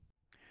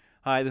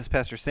Hi, this is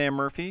Pastor Sam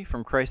Murphy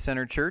from Christ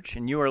Centered Church,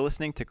 and you are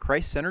listening to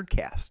Christ Centered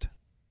Cast.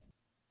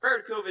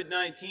 Prior to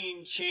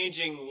COVID-19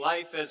 changing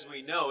life as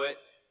we know it,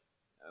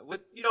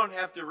 you don't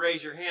have to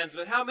raise your hands,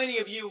 but how many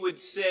of you would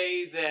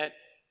say that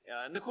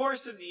in the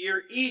course of the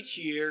year, each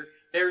year,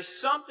 there's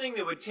something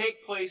that would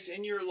take place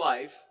in your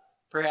life,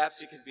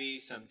 perhaps it could be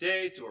some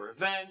date or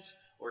event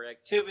or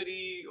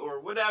activity or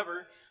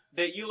whatever,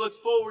 that you looked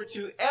forward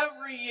to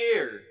every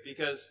year,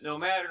 because no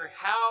matter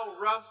how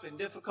rough and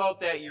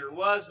difficult that year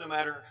was, no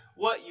matter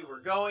what you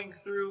were going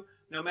through,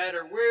 no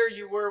matter where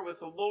you were with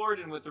the Lord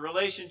and with the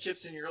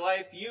relationships in your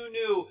life, you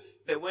knew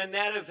that when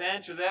that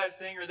event or that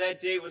thing or that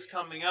date was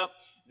coming up,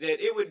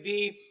 that it would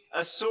be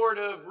a sort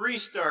of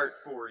restart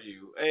for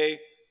you, an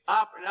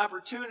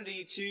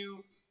opportunity to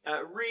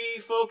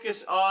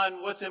refocus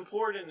on what's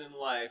important in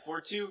life,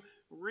 or to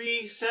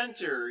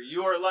recenter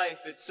your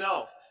life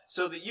itself,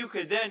 so that you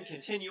could then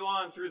continue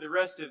on through the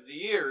rest of the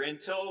year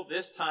until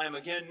this time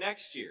again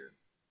next year.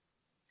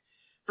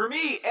 For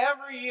me,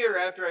 every year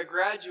after I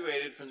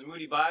graduated from the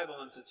Moody Bible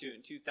Institute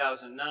in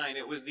 2009,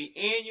 it was the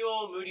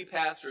annual Moody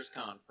Pastors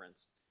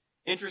Conference.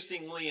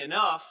 Interestingly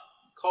enough,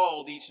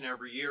 called each and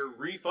every year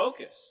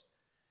Refocus.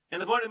 And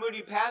the point of the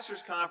Moody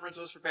Pastors Conference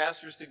was for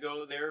pastors to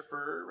go there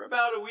for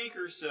about a week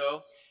or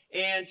so,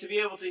 and to be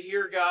able to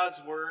hear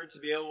God's Word, to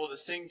be able to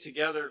sing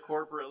together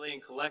corporately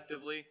and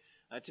collectively,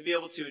 to be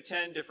able to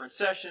attend different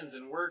sessions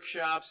and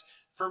workshops.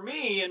 For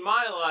me, in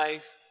my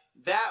life,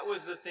 that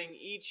was the thing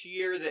each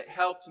year that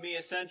helped me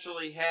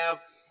essentially have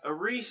a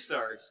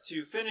restart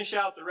to finish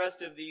out the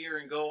rest of the year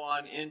and go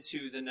on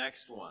into the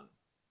next one.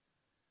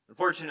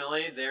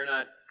 Unfortunately, they're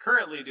not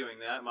currently doing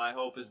that. My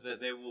hope is that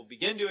they will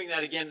begin doing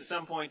that again at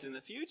some point in the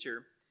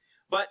future.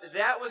 But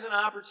that was an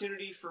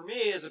opportunity for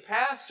me as a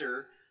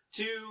pastor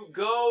to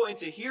go and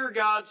to hear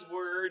God's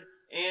Word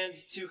and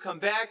to come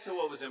back to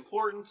what was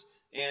important,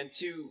 and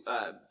to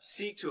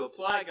seek to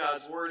apply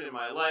God's Word in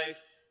my life,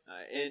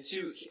 and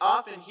to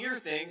often hear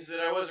things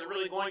that I wasn't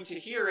really going to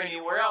hear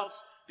anywhere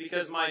else,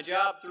 because my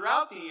job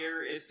throughout the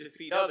year is to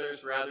feed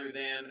others rather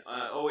than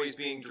always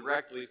being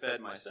directly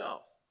fed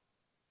myself.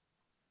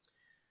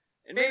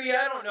 And maybe,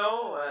 I don't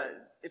know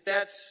if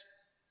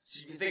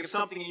you can think of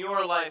something in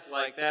your life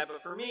like that,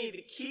 but for me,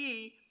 the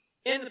key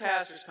in the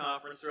Pastors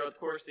Conference throughout the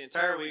course of the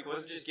entire week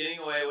wasn't just getting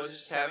away, it wasn't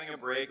just having a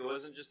break, it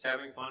wasn't just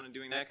having fun and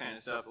doing that kind of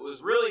stuff. It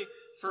was really,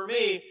 for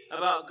me,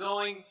 about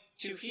going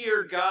to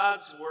hear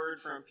God's Word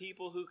from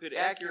people who could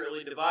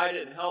accurately divide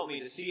it and help me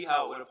to see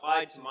how it would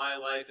apply to my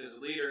life as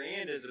a leader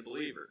and as a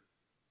believer.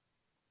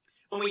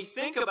 When we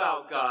think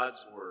about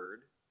God's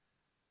Word,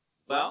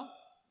 well,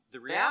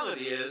 the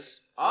reality is,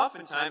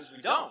 oftentimes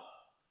we don't.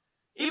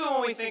 Even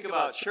when we think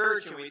about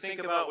church and we think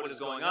about what is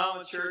going on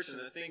with church and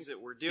the things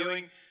that we're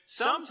doing,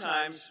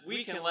 sometimes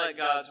we can let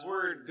God's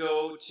Word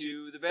go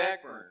to the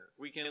back burner.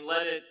 We can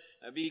let it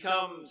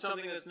become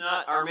something that's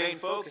not our main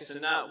focus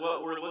and not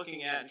what we're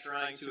looking at and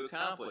trying to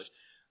accomplish.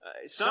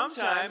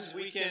 Sometimes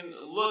we can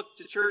look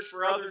to church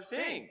for other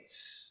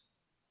things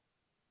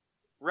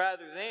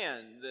rather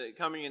than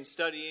coming and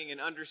studying and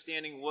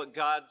understanding what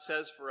God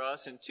says for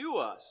us and to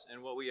us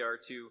and what we are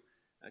to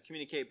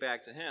communicate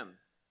back to Him.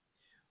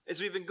 As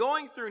we've been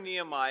going through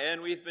Nehemiah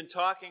and we've been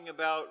talking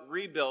about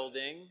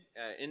rebuilding,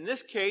 in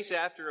this case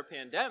after a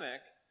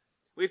pandemic,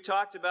 we've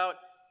talked about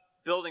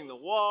building the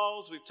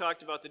walls, we've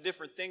talked about the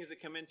different things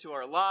that come into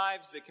our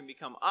lives that can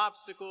become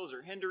obstacles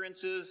or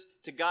hindrances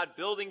to God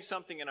building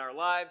something in our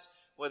lives,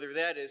 whether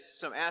that is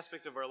some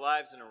aspect of our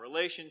lives in a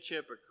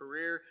relationship, a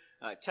career,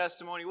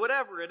 testimony,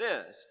 whatever it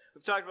is.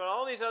 We've talked about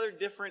all these other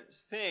different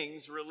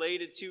things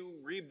related to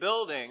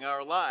rebuilding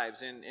our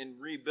lives and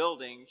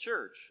rebuilding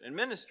church and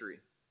ministry.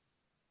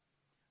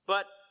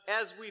 But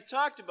as we've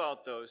talked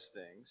about those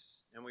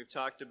things, and we've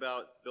talked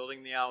about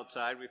building the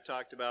outside, we've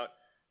talked about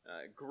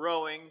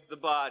growing the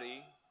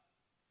body,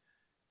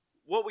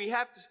 what we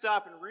have to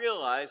stop and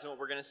realize, and what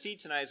we're going to see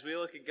tonight as we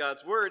look at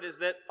God's Word, is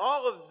that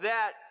all of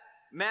that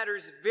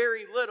matters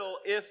very little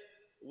if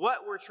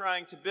what we're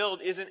trying to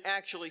build isn't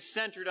actually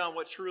centered on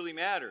what truly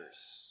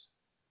matters.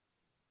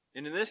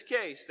 And in this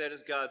case, that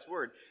is God's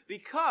Word.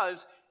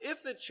 Because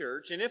if the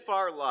church and if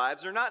our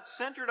lives are not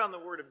centered on the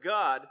Word of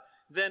God,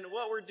 then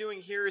what we're doing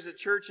here as a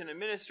church and a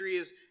ministry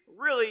is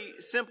really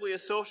simply a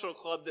social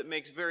club that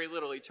makes very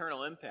little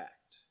eternal impact.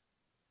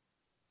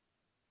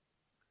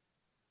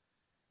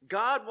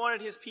 God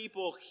wanted His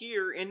people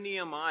here in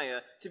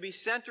Nehemiah to be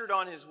centered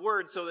on His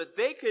Word so that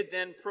they could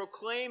then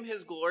proclaim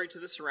His glory to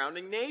the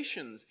surrounding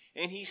nations.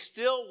 And He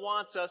still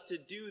wants us to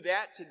do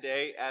that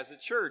today as a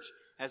church,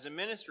 as a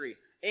ministry,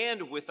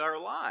 and with our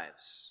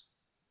lives.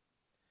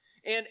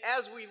 And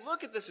as we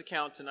look at this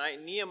account tonight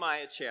in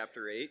Nehemiah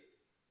chapter 8,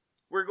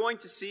 we're going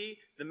to see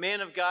the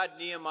man of God,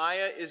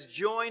 Nehemiah, is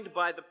joined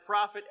by the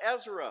prophet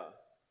Ezra.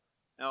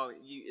 Now,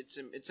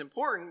 it's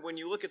important when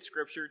you look at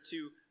Scripture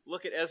to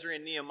look at Ezra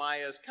and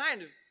Nehemiah as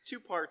kind of two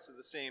parts of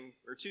the same,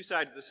 or two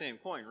sides of the same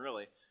coin,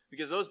 really.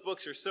 Because those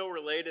books are so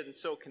related and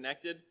so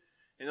connected,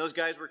 and those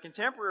guys were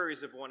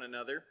contemporaries of one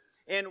another.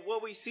 And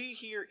what we see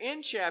here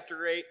in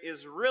chapter 8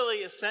 is really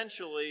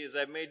essentially, as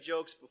I've made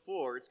jokes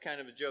before, it's kind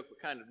of a joke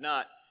but kind of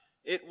not,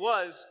 it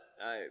was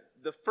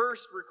the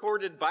first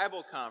recorded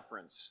Bible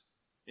conference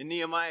in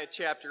Nehemiah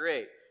chapter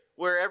 8,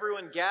 where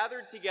everyone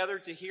gathered together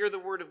to hear the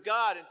word of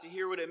God and to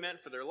hear what it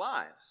meant for their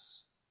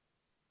lives.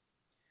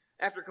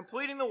 After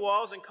completing the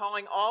walls and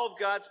calling all of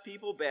God's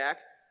people back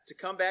to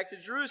come back to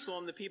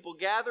Jerusalem, the people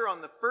gather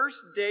on the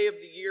first day of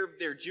the year of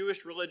their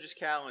Jewish religious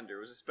calendar.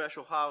 It was a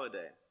special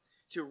holiday,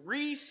 to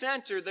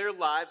recenter their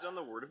lives on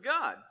the Word of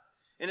God.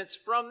 And it's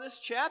from this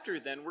chapter,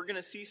 then, we're going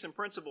to see some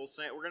principles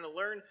tonight. We're going to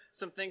learn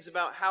some things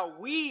about how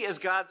we, as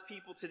God's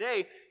people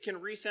today, can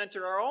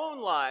recenter our own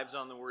lives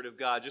on the Word of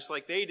God, just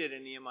like they did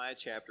in Nehemiah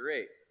chapter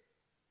 8.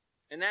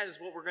 And that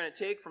is what we're going to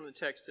take from the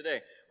text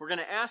today. We're going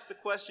to ask the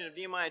question of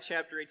Nehemiah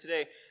chapter 8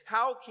 today,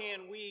 how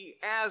can we,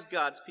 as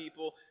God's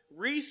people,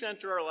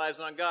 recenter our lives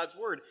on God's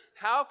Word?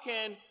 How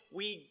can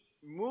we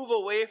move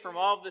away from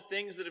all of the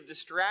things that have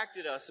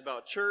distracted us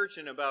about church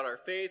and about our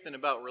faith and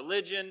about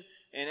religion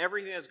and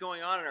everything that's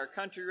going on in our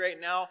country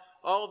right now,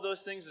 all of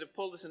those things that have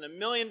pulled us in a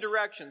million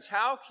directions?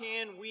 How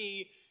can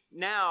we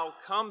now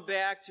come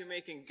back to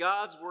making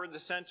God's Word the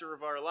center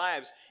of our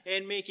lives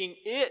and making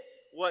it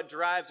what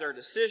drives our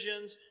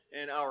decisions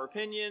and our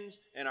opinions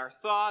and our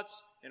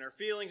thoughts and our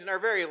feelings and our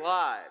very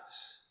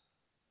lives?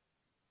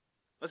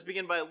 Let's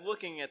begin by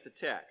looking at the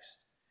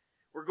text.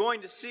 We're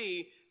going to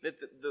see that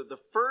the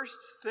first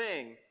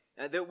thing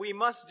that we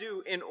must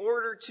do in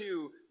order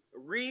to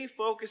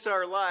refocus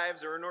our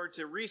lives, or in order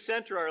to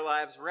recenter our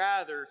lives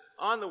rather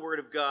on the Word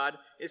of God,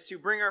 is to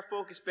bring our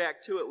focus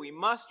back to it. We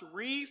must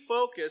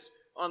refocus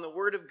on the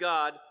Word of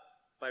God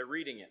by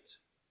reading it.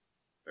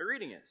 By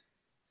reading it.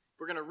 If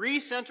we're going to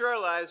recenter our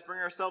lives, bring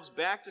ourselves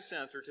back to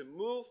center, to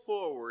move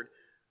forward,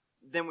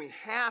 then we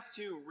have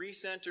to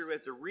recenter, we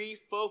have to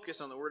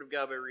refocus on the Word of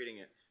God by reading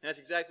it. And that's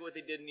exactly what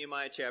they did in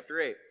Nehemiah chapter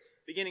 8.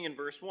 Beginning in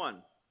verse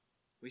 1,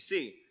 we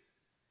see,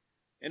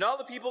 "And all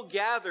the people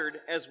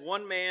gathered as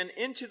one man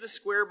into the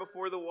square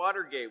before the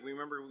water gate." We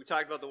remember we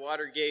talked about the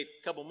water gate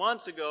a couple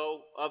months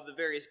ago, of the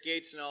various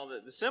gates and all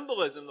the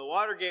symbolism. The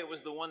water gate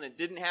was the one that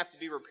didn't have to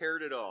be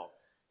repaired at all.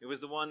 It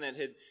was the one that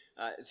had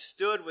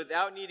stood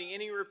without needing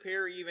any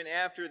repair even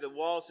after the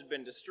walls had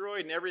been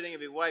destroyed and everything had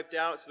been wiped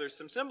out. So there's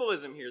some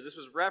symbolism here. This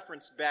was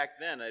referenced back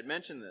then. I had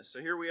mentioned this. So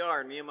here we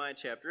are in Nehemiah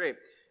chapter 8.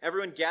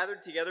 Everyone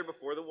gathered together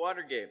before the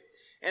water gate.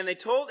 "And they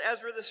told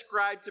Ezra the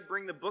scribe to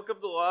bring the book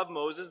of the law of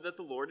Moses that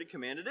the Lord had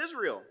commanded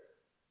Israel.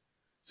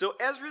 So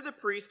Ezra the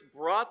priest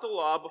brought the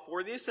law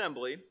before the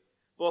assembly,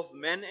 both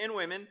men and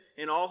women,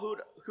 and all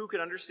who could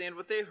understand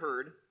what they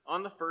heard,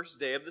 on the first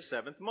day of the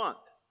 7th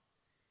month.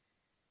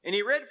 And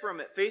he read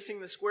from it, facing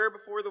the square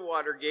before the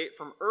water gate,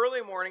 from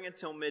early morning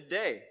until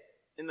midday,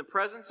 in the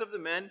presence of the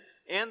men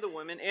and the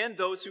women and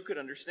those who could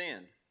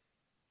understand.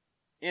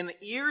 And the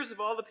ears of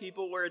all the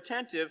people were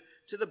attentive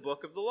to the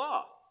book of the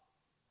law.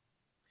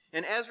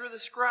 And Ezra the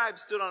scribe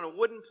stood on a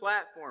wooden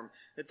platform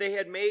that they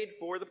had made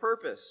for the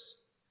purpose.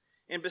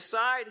 And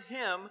beside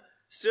him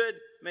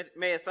stood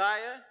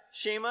Matthiah,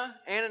 Shema,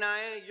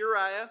 Ananiah,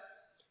 Uriah,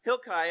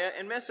 Hilkiah,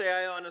 and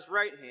Messiah on his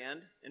right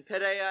hand, and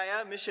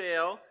Pedaiah,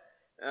 Mishael,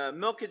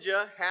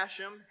 Malchijah,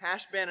 Hashem,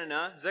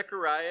 Hashbaddanah,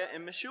 Zechariah,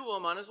 and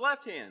Meshullam on his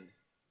left hand.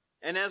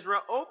 And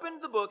Ezra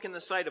opened the book in the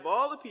sight of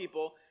all the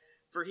people,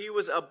 for he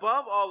was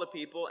above all the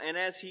people, and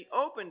as he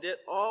opened it,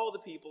 all the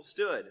people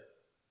stood.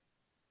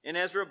 And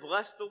Ezra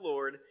blessed the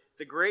Lord,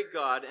 the great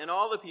God, and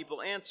all the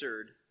people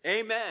answered,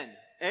 Amen,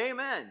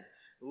 Amen,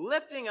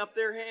 lifting up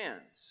their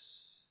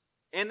hands.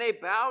 And they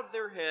bowed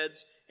their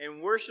heads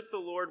and worshipped the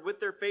Lord with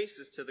their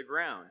faces to the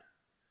ground.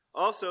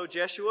 Also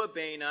Jeshua,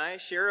 Bani,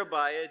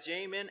 Sherebiah,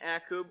 Jamin,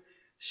 Akub,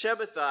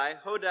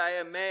 Shabbathai,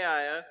 Hodiah,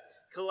 Maiah,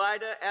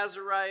 Kelida,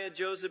 Azariah,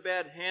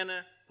 Jozabad,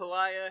 Hannah,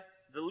 Peliah,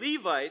 the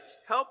Levites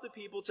helped the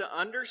people to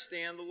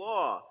understand the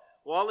law,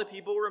 while the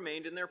people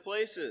remained in their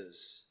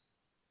places.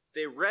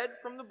 They read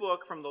from the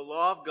book, from the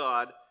law of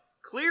God,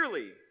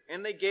 clearly,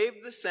 and they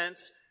gave the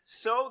sense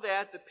so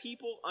that the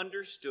people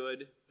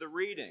understood the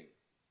reading.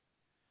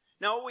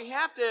 Now, what we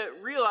have to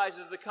realize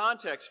is the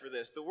context for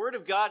this. The Word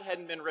of God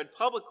hadn't been read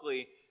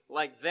publicly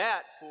like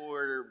that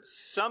for,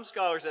 some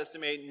scholars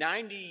estimate,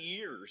 90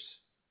 years.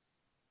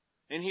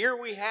 And here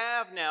we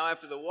have now,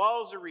 after the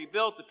walls are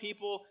rebuilt,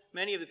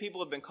 many of the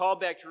people have been called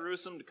back to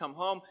Jerusalem to come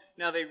home.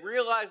 Now they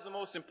realize the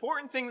most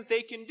important thing that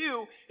they can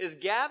do is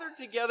gather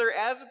together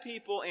as a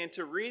people and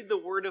to read the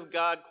Word of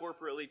God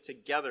corporately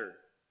together.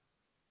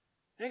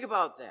 Think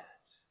about that.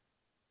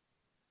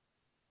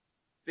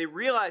 They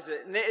realize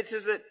it. And it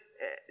says that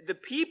the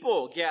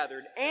people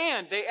gathered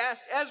and they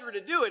asked Ezra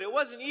to do it. It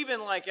wasn't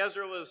even like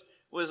Ezra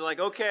was like,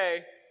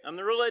 okay, I'm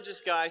the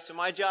religious guy, so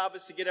my job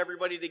is to get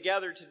everybody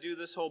together to do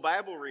this whole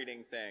Bible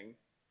reading thing.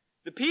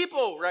 The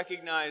people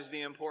recognized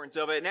the importance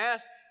of it and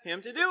asked him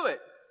to do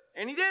it.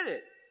 And he did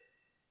it.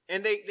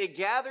 And they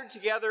gathered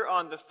together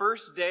on the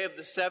first day of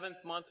the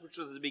 7th month, which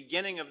was the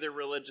beginning of their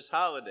religious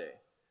holiday.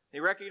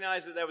 They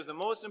recognized that that was the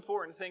most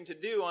important thing to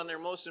do on their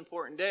most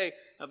important day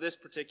of this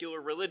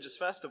particular religious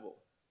festival.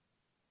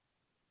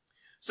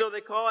 So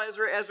they call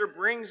Ezra. Ezra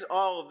brings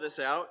all of this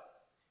out,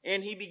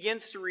 and he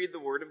begins to read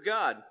the Word of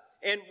God.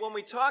 And when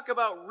we talk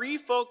about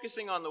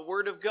refocusing on the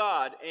Word of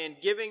God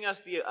and giving us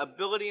the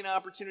ability and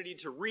opportunity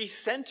to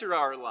recenter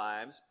our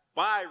lives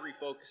by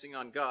refocusing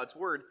on God's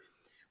Word,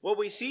 what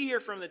we see here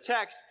from the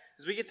text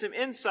is we get some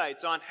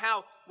insights on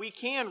how we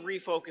can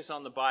refocus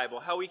on the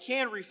Bible, how we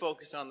can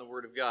refocus on the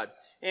Word of God.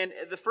 And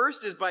the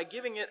first is by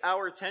giving it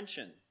our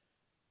attention.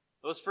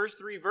 Those first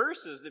 3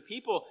 verses, the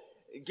people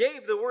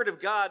gave the Word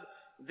of God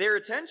their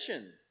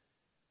attention.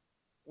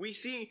 We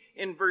see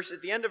at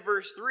the end of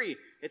verse 3,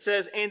 it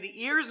says, "And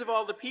the ears of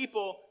all the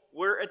people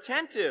were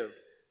attentive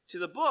to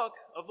the book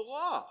of the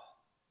law."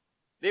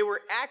 They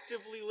were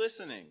actively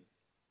listening.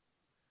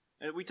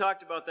 And we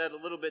talked about that a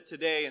little bit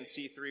today in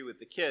C3 with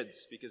the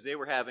kids, because they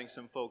were having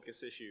some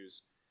focus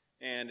issues.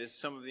 And as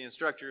some of the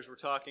instructors were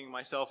talking,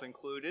 myself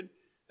included,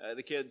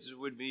 the kids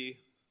would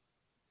be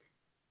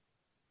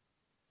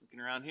looking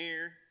around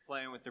here,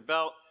 playing with their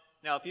belt.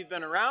 Now, if you've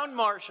been around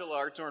martial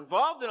arts or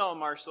involved in all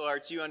martial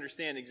arts, you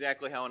understand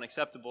exactly how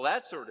unacceptable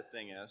that sort of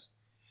thing is.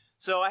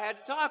 So I had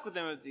to talk with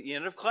them at the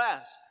end of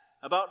class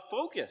about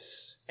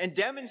focus and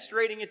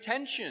demonstrating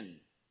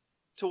attention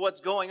to what's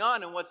going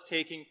on and what's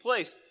taking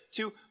place,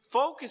 to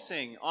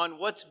focusing on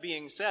what's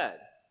being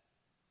said.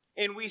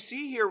 And we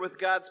see here with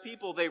God's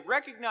people, they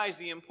recognize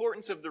the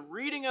importance of the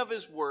reading of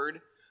His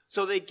Word,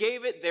 so they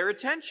gave it their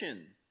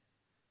attention.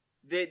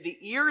 The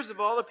ears of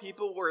all the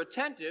people were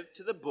attentive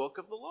to the book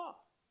of the law.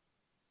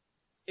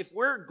 If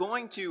we're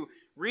going to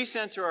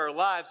recenter our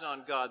lives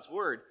on God's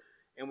Word,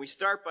 and we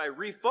start by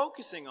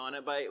refocusing on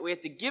it, we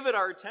have to give it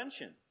our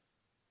attention.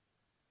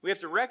 We have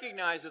to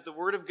recognize that the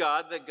Word of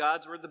God, that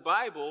God's Word, the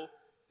Bible,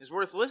 is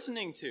worth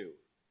listening to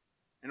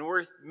and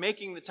worth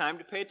making the time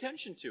to pay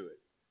attention to it,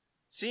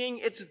 seeing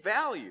its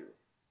value.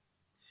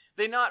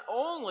 They not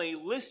only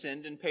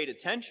listened and paid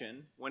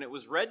attention when it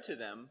was read to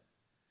them,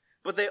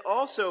 but they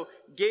also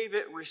gave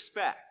it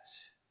respect.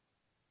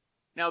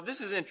 Now,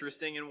 this is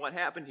interesting in what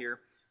happened here,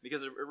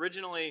 because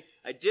originally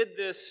I did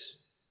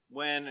this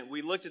when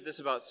we looked at this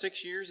about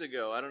 6 years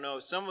ago. I don't know,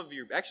 some of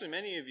you, actually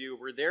many of you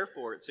were there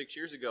for it 6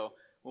 years ago,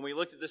 when we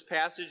looked at this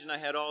passage and I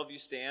had all of you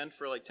stand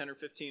for like 10 or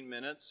 15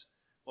 minutes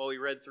while we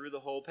read through the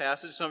whole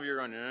passage. Some of you are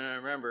going, I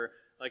remember,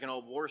 like an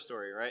old war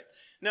story, right?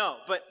 No,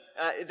 but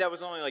that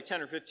was only like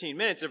 10 or 15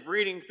 minutes of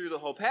reading through the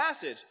whole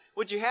passage.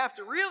 What you have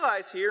to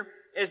realize here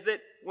is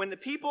that when the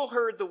people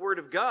heard the Word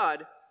of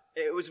God,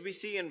 it was, we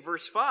see in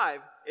verse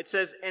 5, it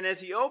says, "And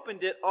as he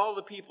opened it, all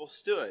the people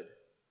stood."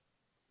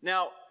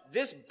 Now,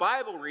 this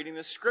Bible reading,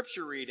 this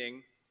scripture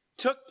reading,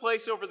 took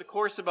place over the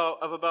course of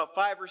about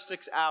 5 or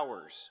 6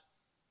 hours.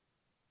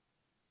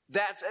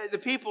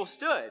 The people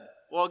stood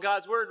while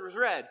God's Word was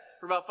read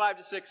for about 5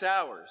 to 6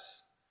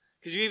 hours.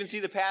 Because you even see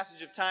the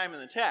passage of time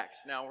in the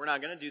text. Now, we're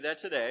not going to do that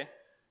today.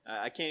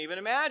 I can't even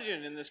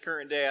imagine in this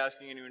current day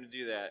asking anyone to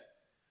do that.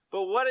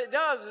 But what it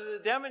does is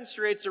it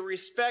demonstrates a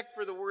respect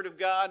for the Word of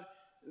God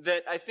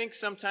that I think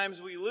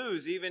sometimes we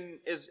lose,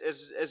 even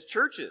as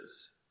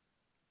churches.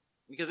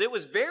 Because it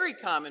was very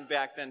common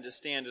back then to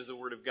stand as the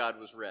Word of God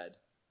was read.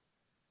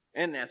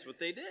 And that's what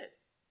they did.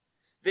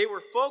 They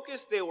were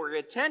focused, they were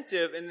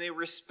attentive, and they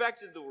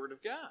respected the Word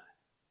of God.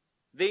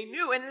 They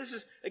knew, and this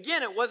is,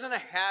 again, it wasn't a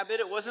habit,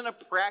 it wasn't a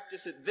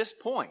practice at this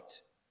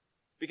point,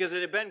 because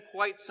it had been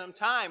quite some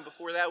time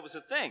before that was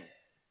a thing.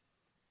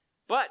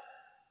 But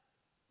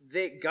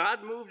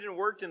God moved and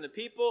worked in the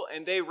people,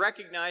 and they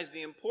recognized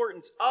the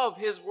importance of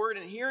His Word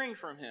and hearing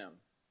from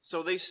Him.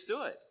 So they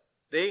stood.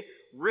 They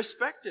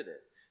respected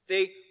it.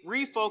 They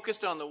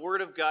refocused on the Word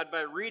of God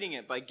by reading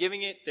it, by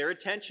giving it their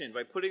attention,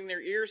 by putting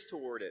their ears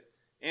toward it,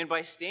 and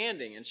by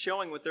standing and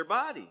showing with their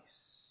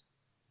bodies.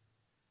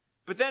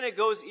 But then it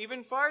goes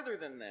even farther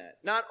than that.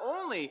 Not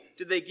only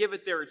did they give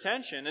it their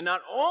attention, and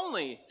not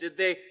only did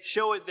they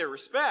show it their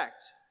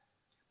respect,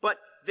 but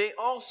they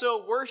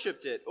also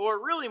worshiped it.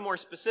 Or really more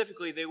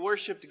specifically, they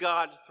worshiped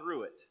God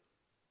through it.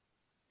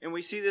 And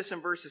we see this in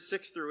verses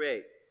 6 through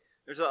 8.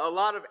 There's a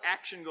lot of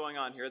action going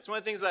on here. It's one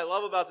of the things that I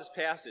love about this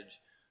passage.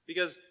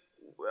 Because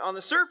on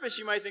the surface,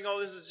 you might think, oh,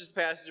 this is just a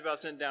passage about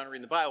sitting down and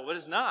reading the Bible. But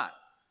it's not.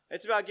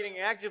 It's about getting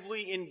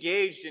actively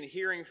engaged in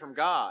hearing from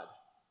God.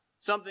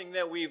 Something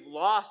that we've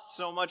lost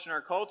so much in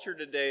our culture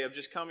today of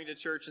just coming to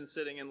church and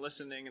sitting and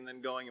listening and then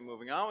going and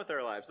moving on with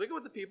our lives. Look at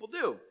what the people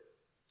do.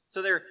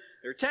 So they're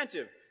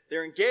attentive,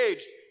 they're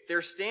engaged,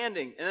 they're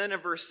standing. And then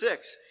in verse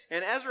 6,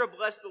 "And Ezra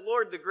blessed the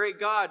Lord, the great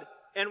God."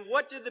 And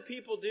what did the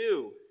people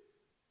do?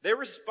 They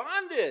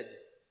responded.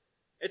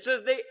 It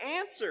says they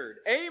answered,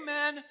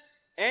 "Amen,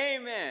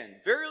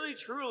 amen. Verily,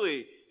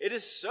 truly, it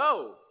is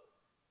so."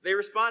 They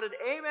responded,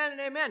 "Amen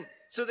and amen."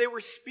 So they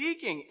were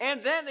speaking,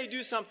 and then they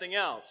do something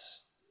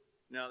else.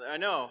 Now, I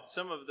know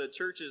some of the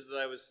churches that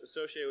I was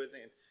associated with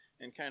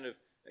and kind of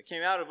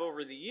came out of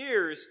over the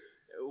years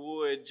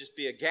would just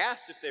be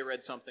aghast if they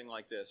read something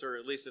like this, or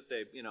at least if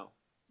they,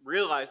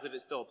 realized that it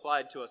still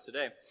applied to us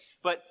today.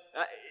 But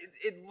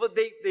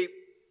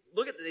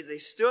they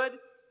stood,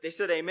 they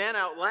said amen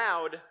out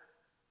loud,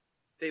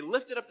 they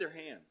lifted up their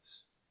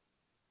hands.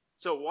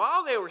 So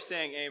while they were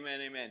saying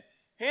amen, amen,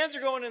 Hands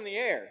are going in the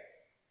air.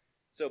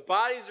 So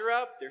bodies are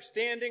up, they're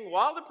standing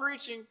while they're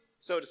preaching,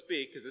 so to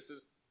speak, because this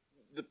is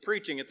the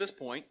preaching at this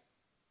point.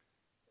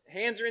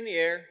 Hands are in the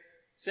air,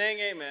 saying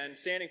amen,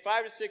 standing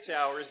 5 to 6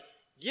 hours,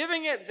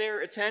 giving it their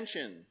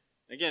attention.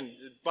 Again,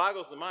 it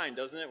boggles the mind,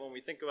 doesn't it, when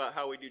we think about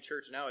how we do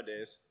church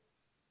nowadays.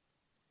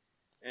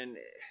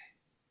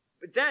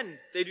 But then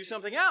they do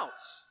something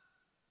else.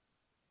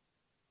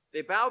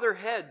 They bow their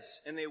heads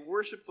and they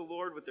worship the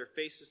Lord with their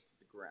faces to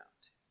the ground.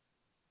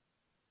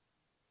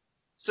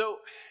 So,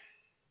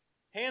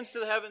 hands to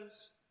the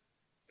heavens,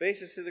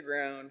 faces to the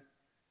ground,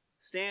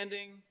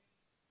 standing,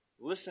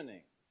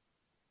 listening.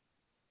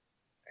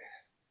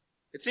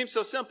 It seems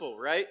so simple,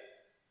 right?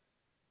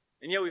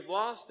 And yet we've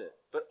lost it.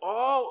 But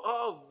all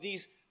of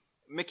these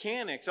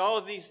mechanics, all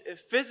of these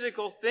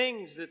physical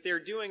things that they're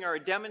doing are a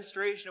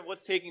demonstration of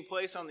what's taking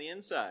place on the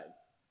inside.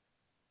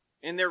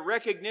 And their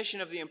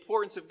recognition of the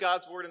importance of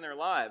God's Word in their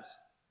lives.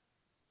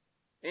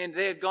 And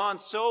they had gone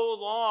so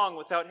long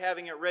without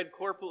having it read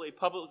corporately,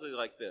 publicly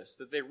like this,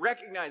 that they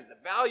recognized the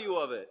value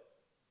of it.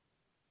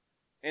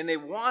 And they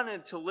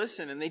wanted to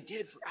listen, and they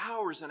did for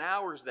hours and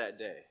hours that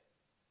day.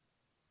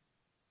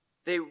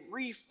 They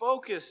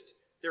refocused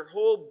their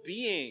whole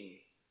being,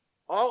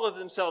 all of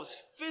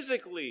themselves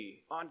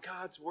physically, on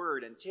God's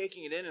Word and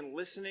taking it in and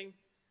listening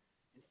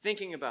and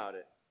thinking about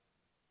it.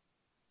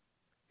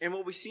 And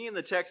what we see in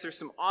the text, there's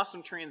some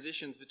awesome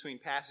transitions between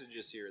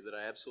passages here that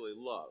I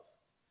absolutely love.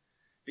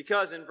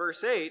 Because in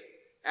verse 8,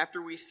 after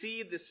we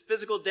see this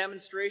physical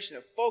demonstration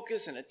of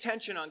focus and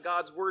attention on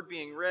God's Word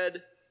being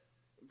read,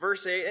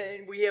 verse 8,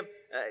 and we have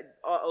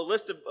a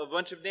list of a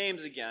bunch of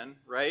names again,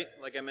 right?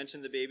 Like I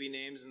mentioned, the baby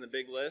names and the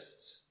big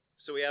lists.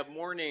 So we have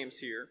more names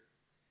here.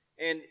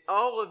 And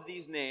all of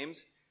these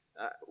names,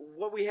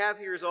 what we have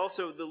here is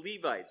also the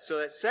Levites. So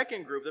that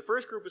second group, the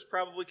first group was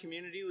probably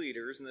community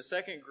leaders, and the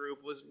second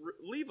group was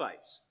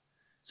Levites.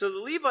 So the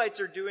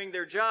Levites are doing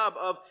their job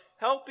of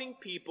helping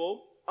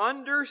people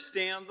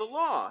understand the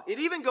law. It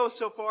even goes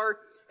so far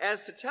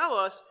as to tell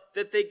us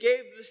that they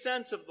gave the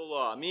sense of the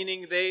law,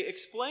 meaning they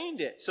explained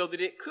it so that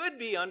it could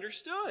be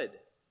understood.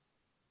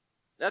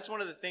 That's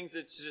one of the things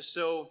that's just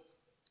so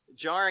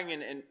jarring,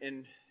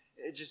 and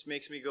it just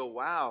makes me go,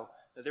 wow,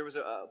 that there was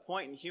a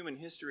point in human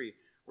history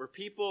where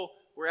people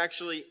were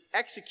actually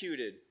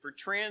executed for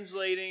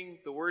translating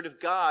the Word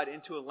of God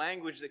into a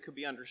language that could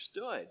be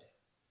understood.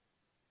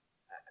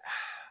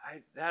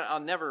 I'll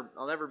never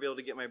be able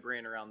to get my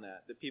brain around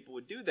that people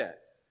would do that.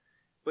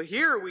 But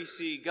here we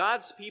see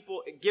God's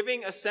people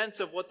giving a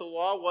sense of what the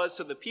law was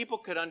so the people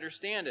could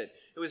understand it.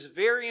 It was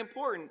very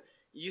important.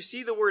 You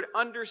see the word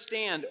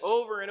understand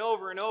over and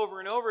over and over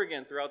and over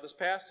again throughout this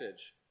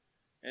passage.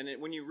 And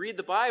when you read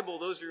the Bible,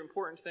 those are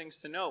important things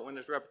to note when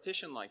there's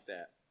repetition like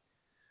that.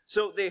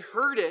 So they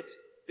heard it,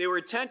 they were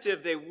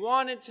attentive, they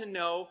wanted to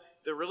know.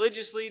 The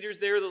religious leaders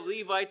there, the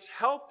Levites,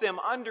 helped them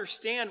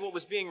understand what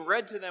was being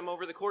read to them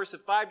over the course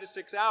of 5 to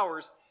 6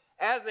 hours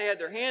as they had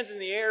their hands in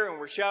the air and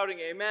were shouting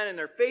amen and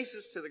their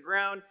faces to the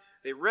ground.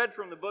 They read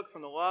from the book,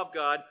 from the law of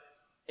God,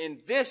 and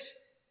this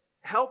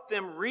helped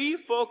them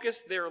refocus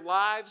their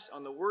lives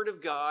on the Word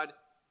of God,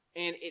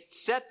 and it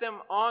set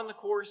them on the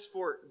course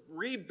for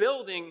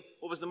rebuilding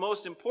what was the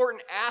most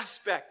important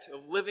aspect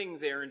of living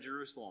there in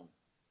Jerusalem,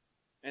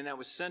 and that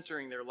was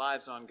centering their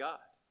lives on God.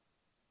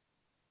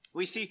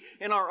 We see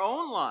in our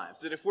own lives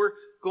that if we're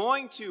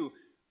going to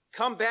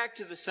come back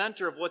to the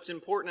center of what's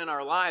important in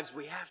our lives,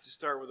 we have to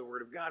start with the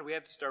Word of God. We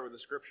have to start with the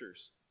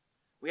Scriptures.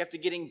 We have to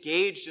get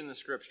engaged in the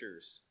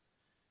Scriptures.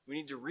 We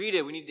need to read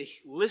it. We need to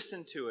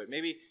listen to it.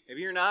 Maybe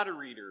you're not a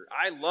reader.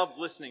 I love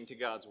listening to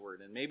God's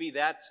Word, and maybe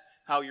that's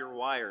how you're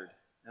wired.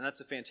 And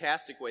that's a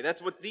fantastic way.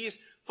 That's what these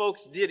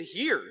folks did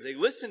here. They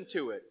listened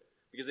to it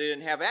because they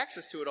didn't have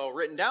access to it all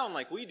written down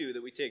like we do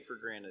that we take for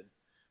granted.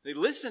 They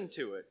listened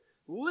to it.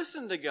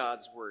 Listen to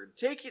God's Word.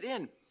 Take it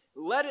in.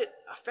 Let it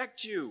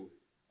affect you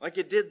like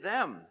it did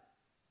them.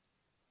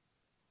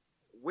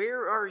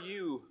 Where are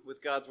you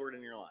with God's Word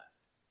in your life?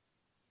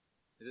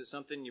 Is it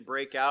something you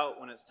break out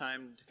when it's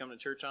time to come to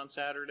church on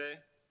Saturday?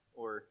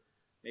 Or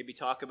maybe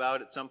talk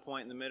about at some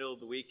point in the middle of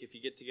the week if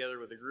you get together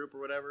with a group or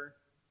whatever?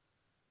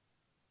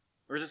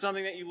 Or is it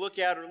something that you look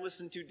at or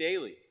listen to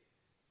daily?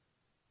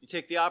 You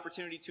take the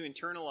opportunity to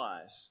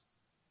internalize,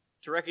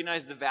 to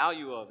recognize the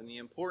value of and the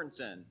importance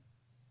in.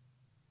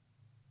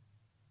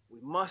 We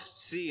must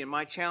see, and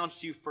my challenge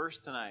to you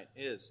first tonight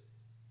is,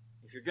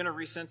 if you're going to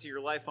recenter your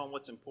life on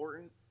what's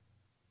important,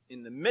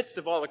 in the midst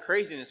of all the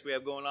craziness we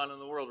have going on in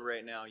the world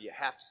right now, you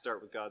have to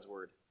start with God's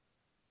Word.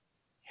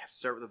 You have to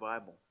start with the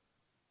Bible.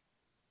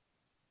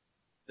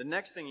 The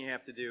next thing you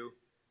have to do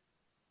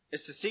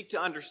is to seek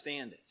to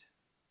understand it.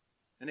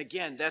 And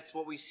again, that's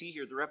what we see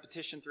here, the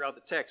repetition throughout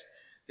the text.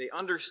 They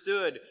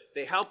understood.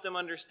 They helped them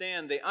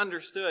understand. They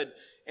understood.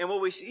 And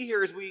what we see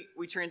here is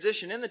we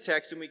transition in the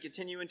text and we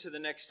continue into the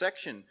next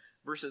section,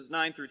 verses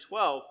 9 through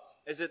 12,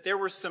 is that there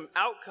were some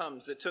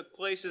outcomes that took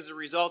place as a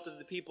result of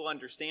the people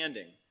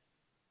understanding.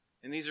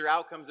 And these are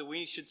outcomes that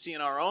we should see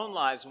in our own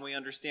lives when we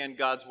understand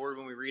God's Word,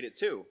 when we read it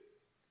too.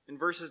 In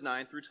verses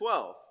 9 through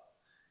 12.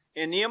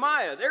 And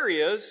Nehemiah, there he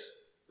is,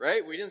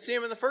 right? We didn't see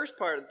him in the first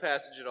part of the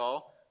passage at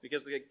all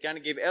because they kind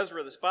of gave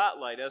Ezra the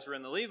spotlight, Ezra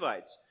and the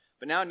Levites.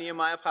 But now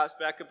Nehemiah pops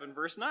back up in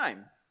verse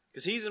 9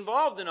 because he's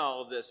involved in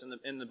all of this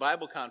in the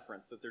Bible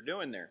conference that they're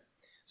doing there.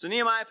 So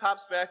Nehemiah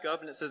pops back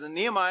up and it says, and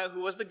Nehemiah,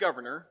 who was the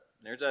governor,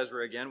 there's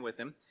Ezra again with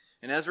him,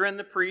 and Ezra and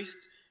the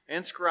priests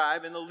and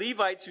scribe and the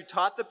Levites who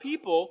taught the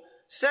people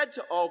said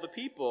to all the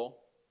people,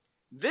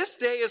 this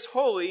day is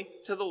holy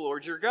to the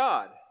Lord your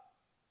God.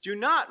 Do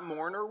not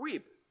mourn or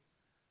weep.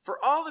 For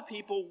all the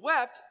people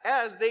wept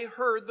as they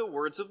heard the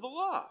words of the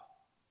law.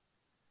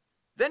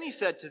 Then he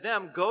said to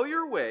them, go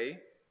your way,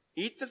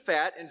 eat the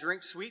fat and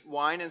drink sweet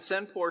wine and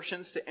send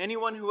portions to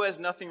anyone who has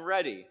nothing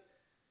ready.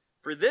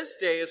 For this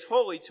day is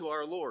holy to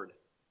our Lord.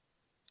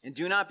 And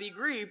do not be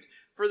grieved,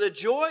 for the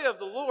joy of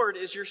the Lord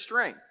is your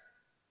strength.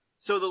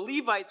 So the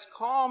Levites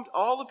calmed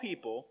all the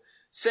people,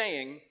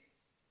 saying,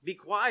 be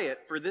quiet,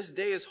 for this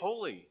day is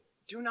holy.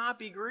 Do not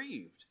be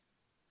grieved.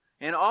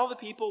 And all the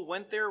people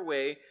went their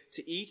way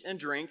to eat and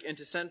drink and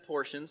to send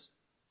portions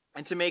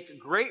and to make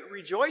great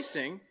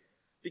rejoicing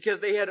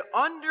because they had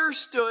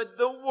understood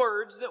the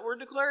words that were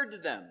declared to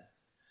them.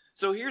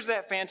 So here's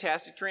that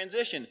fantastic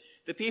transition.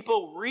 The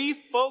people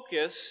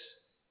refocus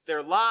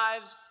their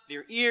lives,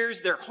 their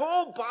ears, their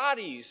whole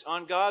bodies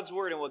on God's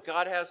word and what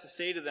God has to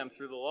say to them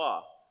through the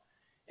law.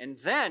 And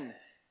then,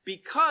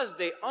 because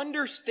they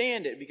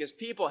understand it, because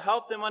people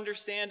help them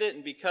understand it,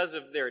 and because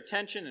of their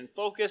attention and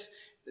focus,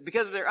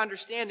 because of their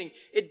understanding,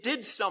 it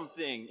did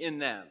something in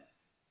them.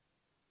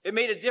 It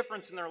made a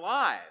difference in their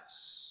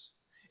lives.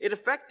 It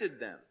affected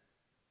them.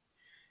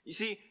 You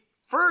see,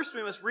 first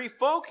we must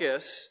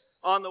refocus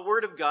on the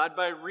Word of God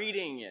by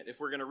reading it if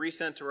we're going to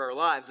recenter our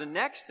lives. The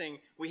next thing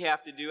we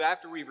have to do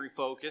after we've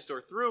refocused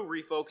or through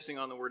refocusing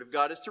on the Word of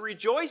God is to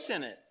rejoice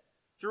in it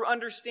through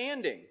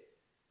understanding.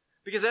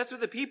 Because that's what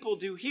the people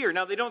do here.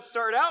 Now, they don't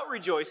start out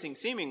rejoicing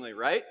seemingly,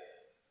 right?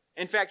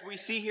 In fact, we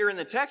see here in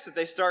the text that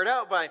they start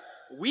out by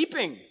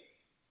weeping.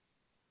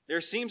 There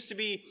seems to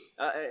be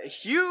a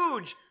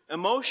huge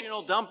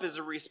emotional dump as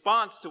a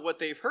response to what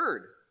they've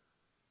heard.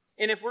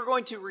 And if we're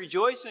going to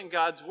rejoice in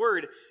God's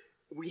word,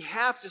 we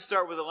have to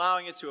start with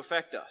allowing it to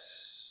affect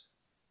us.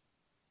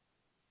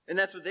 And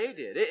that's what they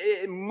did.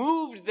 It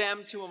moved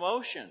them to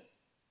emotion.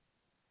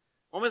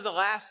 When was the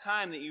last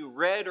time that you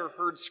read or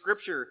heard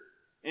Scripture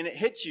and it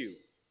hit you?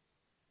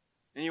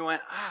 And you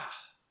went,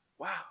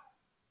 wow.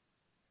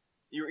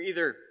 You were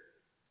either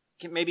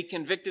maybe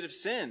convicted of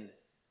sin,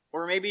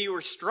 or maybe you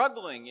were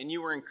struggling and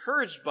you were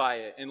encouraged by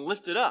it and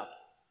lifted up.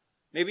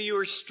 Maybe you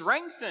were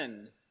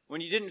strengthened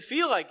when you didn't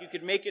feel like you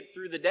could make it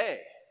through the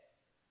day.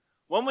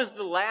 When was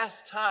the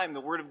last time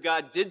the Word of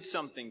God did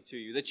something to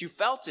you, that you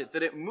felt it,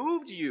 that it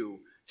moved you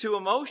to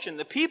emotion?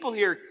 The people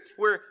here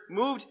were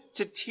moved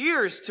to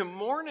tears, to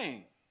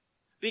mourning.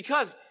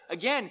 Because,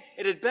 again,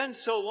 it had been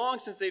so long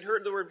since they'd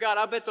heard the Word of God.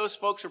 I bet those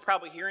folks were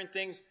probably hearing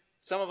things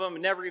some of them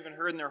had never even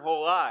heard in their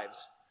whole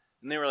lives.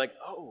 And they were like,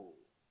 oh,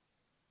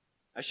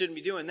 I shouldn't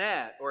be doing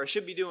that, or I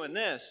should be doing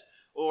this,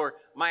 or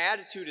my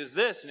attitude is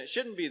this, and it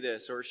shouldn't be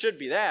this, or it should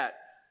be that,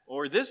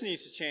 or this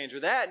needs to change, or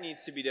that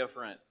needs to be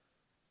different.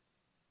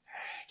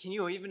 Can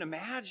you even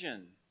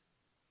imagine?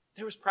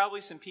 There was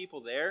probably some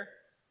people there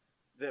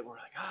that were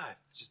like,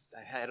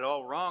 I had it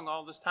all wrong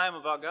all this time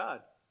about God.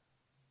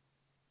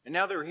 And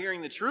now they're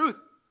hearing the truth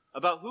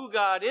about who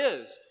God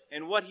is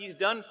and what He's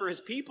done for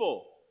His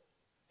people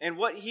and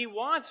what He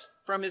wants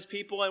from His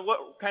people and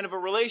what kind of a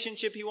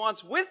relationship He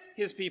wants with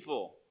His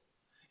people.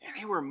 And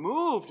they were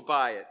moved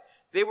by it.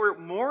 They were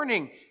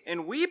mourning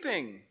and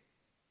weeping.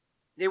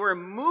 They were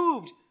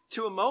moved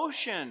to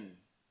emotion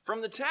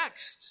from the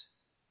text.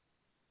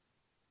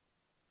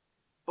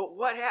 But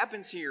what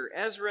happens here?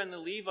 Ezra and the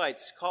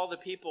Levites call the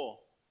people.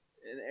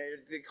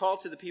 They call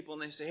to the people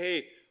and they say,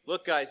 hey,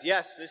 look guys,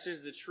 yes, this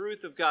is the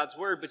truth of God's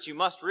word, but you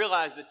must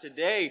realize that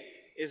today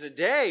is a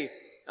day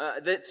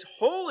that's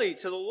holy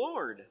to the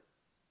Lord.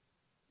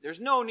 There's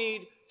no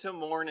need to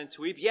mourn and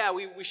to weep. Yeah,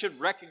 we should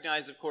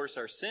recognize, of course,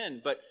 our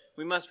sin, but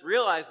we must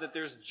realize that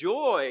there's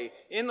joy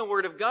in the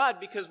Word of God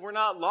because we're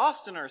not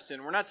lost in our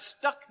sin. We're not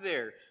stuck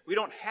there. We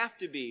don't have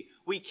to be.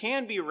 We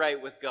can be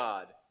right with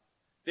God.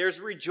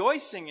 There's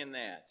rejoicing in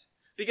that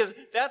because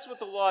that's what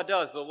the law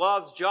does. The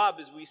law's job,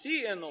 as we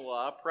see in the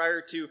law,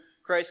 prior to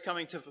Christ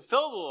coming to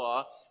fulfill the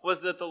law,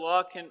 was that the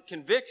law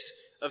convicts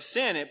of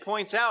sin. It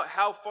points out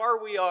how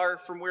far we are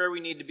from where we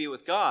need to be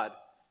with God,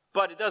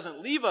 but it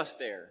doesn't leave us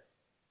there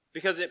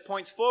because it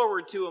points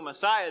forward to a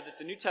Messiah that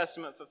the New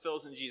Testament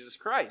fulfills in Jesus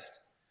Christ.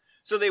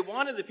 So they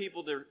wanted the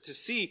people to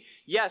see,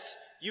 yes,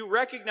 you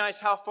recognize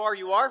how far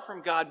you are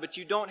from God, but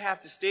you don't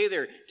have to stay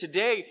there.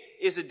 Today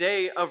is a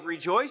day of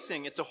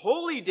rejoicing. It's a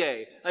holy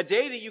day, a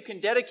day that you can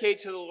dedicate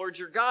to the Lord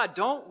your God.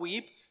 Don't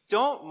weep,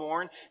 don't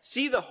mourn.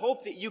 See the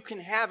hope that you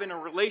can have in a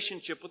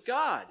relationship with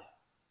God.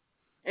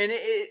 And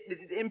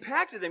it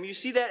impacted them. You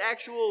see that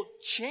actual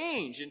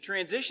change and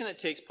transition that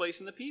takes place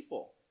in the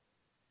people.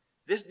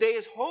 This day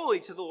is holy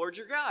to the Lord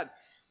your God.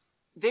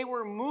 They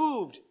were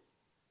moved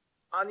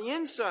on the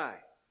inside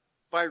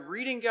by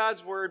reading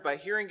God's word, by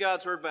hearing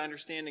God's word, by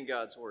understanding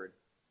God's word.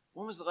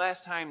 When was the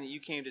last time that you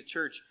came to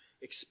church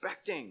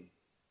expecting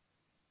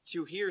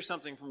to hear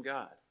something from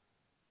God,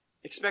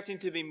 expecting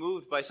to be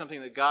moved by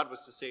something that God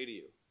was to say to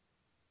you,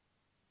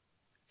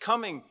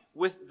 coming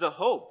with the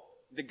hope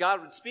that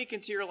God would speak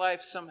into your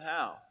life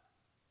somehow,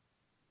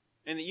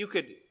 and that you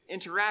could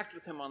interact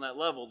with him on that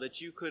level,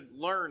 that you could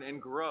learn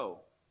and grow.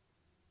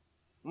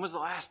 When was the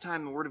last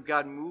time the Word of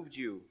God moved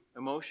you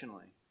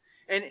emotionally?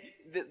 And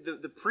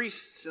the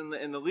priests and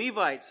the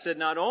Levites said,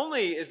 not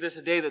only is this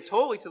a day that's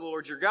holy to the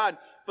Lord your God,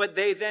 but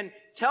they then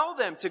tell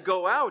them to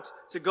go out,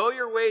 to go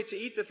your way, to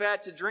eat the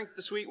fat, to drink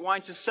the sweet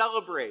wine, to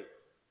celebrate.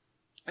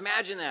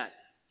 Imagine that.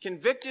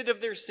 Convicted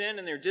of their sin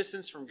and their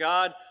distance from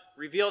God,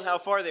 revealed how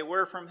far they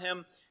were from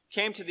him,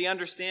 came to the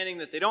understanding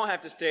that they don't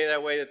have to stay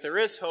that way, that there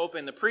is hope,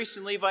 and the priests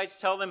and Levites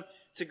tell them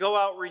to go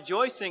out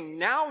rejoicing,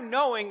 now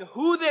knowing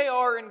who they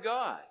are in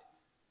God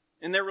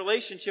and their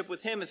relationship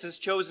with him as his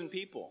chosen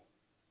people.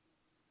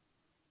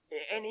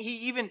 And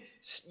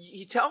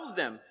he tells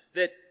them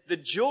that the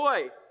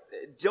joy,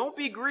 don't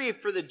be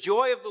grieved, for the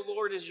joy of the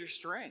Lord is your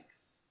strength.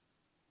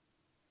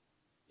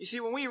 You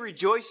see, when we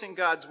rejoice in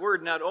God's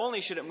word, not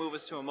only should it move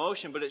us to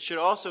emotion, but it should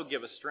also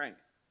give us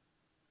strength.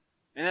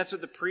 And that's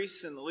what the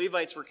priests and the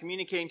Levites were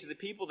communicating to the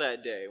people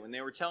that day when they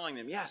were telling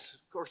them, yes,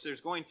 of course,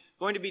 there's going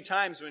to be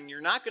times when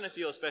you're not going to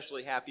feel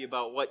especially happy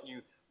about what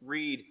you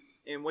read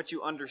and what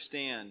you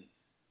understand.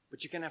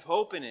 But you can have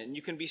hope in it, and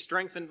you can be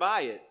strengthened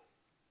by it.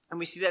 And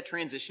we see that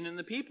transition in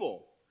the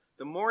people.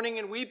 The mourning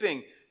and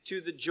weeping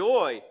to the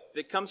joy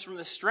that comes from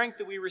the strength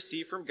that we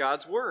receive from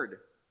God's word.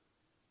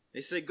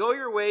 They say, go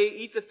your way,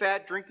 eat the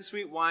fat, drink the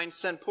sweet wine,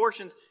 send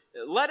portions.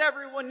 Let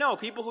everyone know,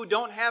 people who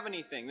don't have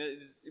anything.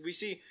 We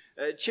see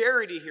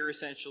charity here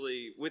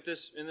essentially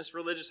in this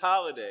religious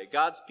holiday.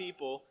 God's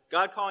people,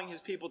 God calling his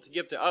people to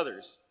give to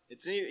others.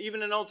 It's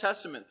even an Old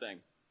Testament thing.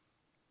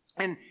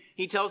 And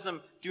he tells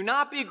them, do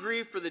not be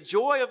grieved, for the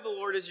joy of the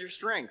Lord is your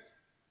strength.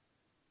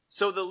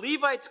 So the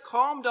Levites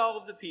calmed all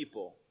of the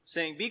people,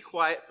 saying, be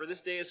quiet, for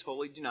this day is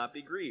holy, do not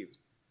be grieved.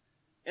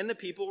 And the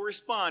people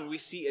respond. We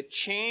see a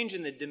change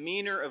in the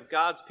demeanor of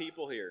God's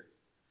people here.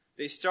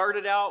 They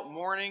started out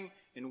mourning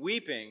and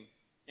weeping,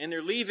 and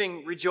they're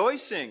leaving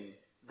rejoicing.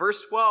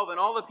 Verse 12, and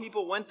all the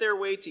people went their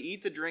way to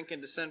eat the drink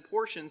and to send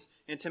portions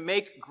and to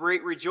make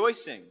great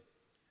rejoicing,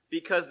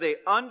 because they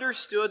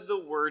understood the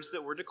words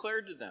that were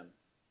declared to them.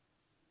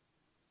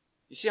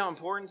 You see how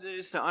important it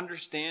is to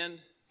understand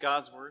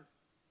God's word?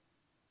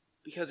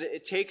 Because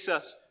it takes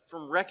us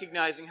from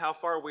recognizing how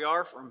far we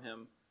are from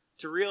him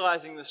to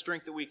realizing the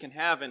strength that we can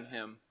have in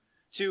him,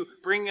 to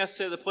bringing us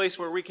to the place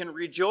where we can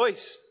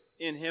rejoice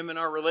in him and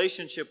our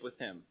relationship with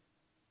him,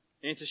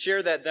 and to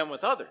share that then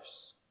with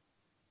others.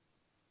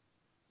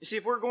 You see,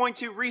 if we're going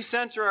to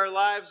recenter our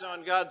lives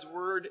on God's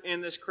word in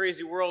this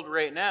crazy world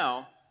right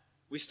now,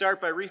 we start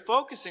by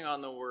refocusing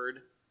on the word.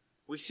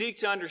 We seek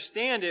to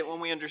understand it. When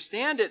we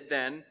understand it,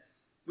 then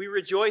we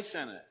rejoice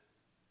in it.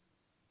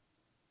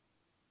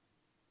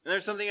 And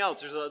there's something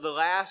else. There's the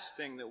last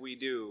thing that we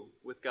do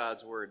with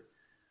God's word.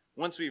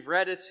 Once we've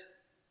read it,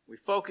 we've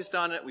focused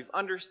on it, we've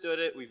understood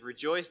it, we've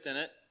rejoiced in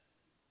it,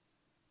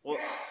 well,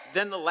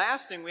 then the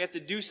last thing, we have to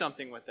do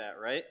something with that,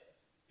 right?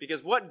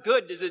 Because what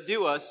good does it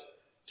do us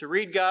to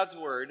read God's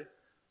word,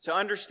 to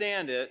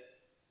understand it,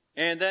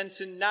 and then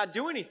to not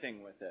do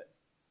anything with it?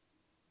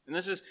 And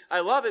I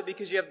love it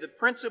because you have the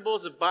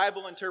principles of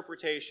Bible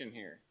interpretation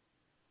here.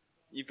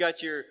 You've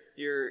got your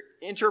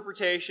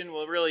interpretation,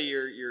 well, really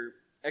your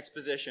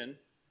exposition.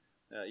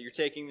 You're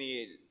taking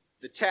the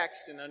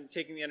text and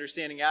taking the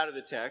understanding out of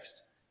the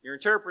text. You're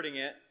interpreting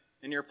it,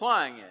 and you're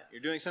applying it.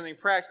 You're doing something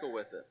practical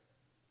with it.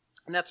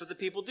 And that's what the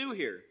people do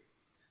here.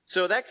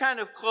 So that kind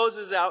of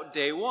closes out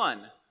day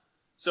one.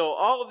 So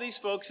all of these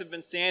folks have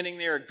been standing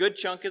there a good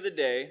chunk of the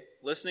day,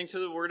 listening to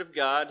the word of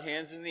God,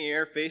 hands in the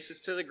air, faces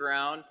to the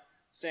ground,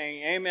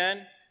 saying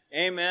amen,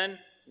 amen,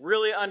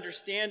 really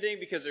understanding,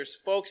 because there's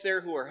folks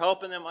there who are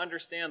helping them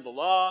understand the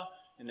law,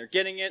 and they're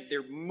getting it.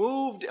 They're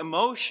moved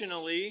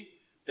emotionally.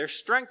 They're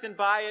strengthened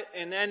by it,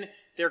 and then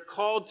they're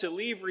called to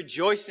leave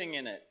rejoicing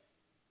in it.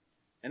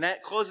 And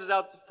that closes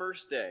out the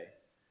first day.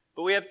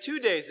 But we have 2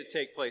 days that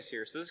take place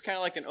here, so this is kind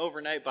of like an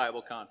overnight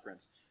Bible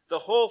conference. The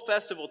whole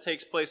festival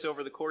takes place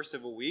over the course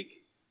of a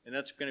week, and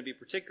that's going to be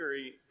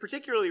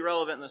particularly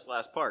relevant in this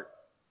last part.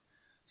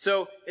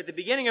 So at the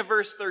beginning of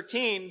verse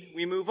 13,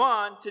 we move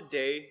on to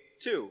day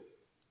 2.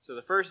 So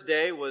the first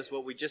day was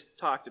what we just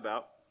talked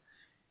about.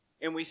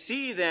 And we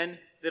see then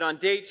that on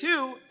day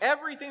 2,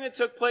 everything that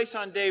took place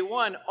on day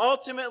 1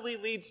 ultimately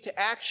leads to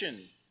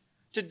action,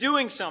 to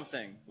doing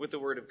something with the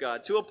Word of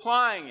God, to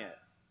applying it.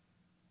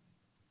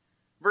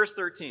 Verse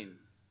 13.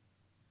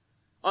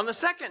 On the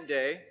second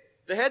day,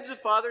 the heads of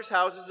fathers'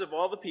 houses of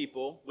all the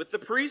people, with the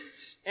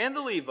priests and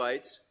the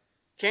Levites,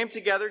 came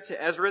together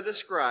to Ezra the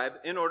scribe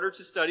in order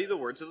to study the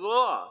words of the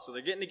law. So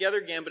they're getting together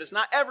again, but it's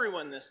not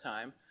everyone this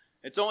time.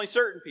 It's only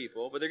certain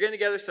people, but they're getting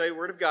together to study the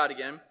Word of God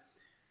again.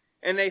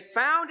 And they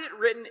found it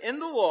written in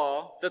the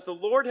law that the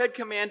Lord had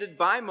commanded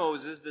by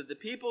Moses that the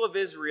people of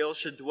Israel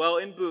should dwell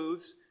in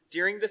booths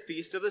during the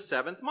feast of the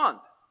 7th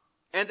month,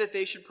 and that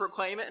they should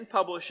proclaim it and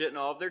publish it in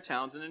all of their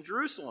towns and in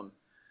Jerusalem.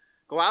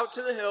 Go out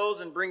to the hills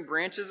and bring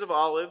branches of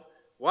olive,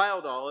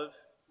 wild olive,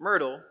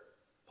 myrtle,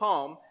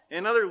 palm,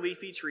 and other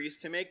leafy trees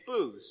to make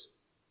booths,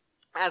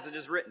 as it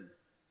is written.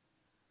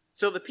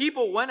 So the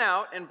people went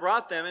out and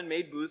brought them and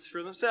made booths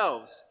for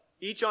themselves,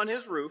 each on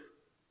his roof,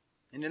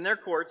 and in their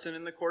courts, and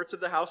in the courts of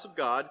the house of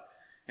God,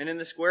 and in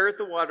the square at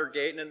the water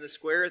gate, and in the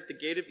square at the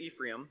gate of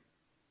Ephraim.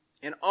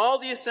 And all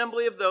the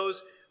assembly of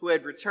those who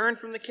had returned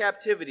from the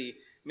captivity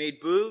made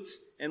booths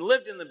and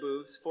lived in the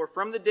booths, for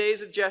from the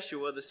days of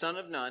Jeshua the son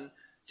of Nun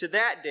to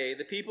that day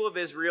the people of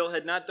Israel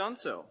had not done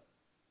so.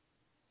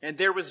 And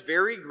there was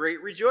very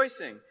great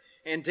rejoicing.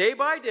 And day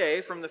by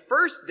day, from the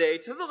first day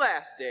to the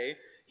last day,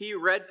 he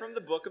read from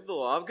the book of the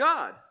law of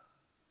God.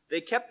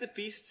 They kept the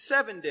feast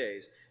 7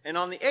 days, and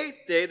on the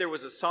 8th day there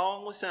was a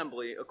solemn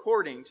assembly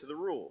according to the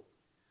rule.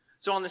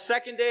 So on the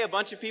second day, a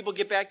bunch of people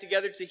get back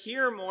together to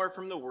hear more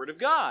from the Word of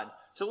God,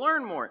 to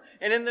learn more.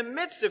 And in the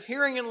midst of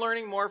hearing and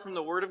learning more from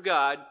the Word of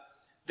God,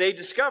 they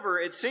discover,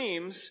 it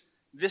seems,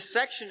 this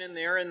section in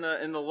there in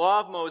the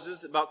law of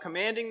Moses about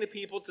commanding the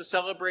people to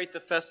celebrate the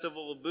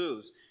festival of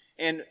booths.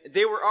 And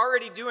they were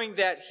already doing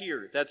that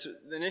here. That's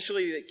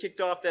initially they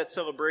kicked off that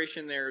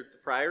celebration there the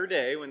prior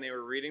day when they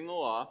were reading the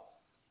law.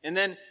 And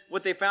then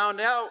what they found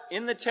out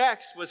in the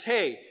text was,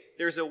 hey,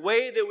 there's a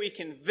way that we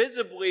can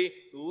visibly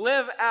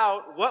live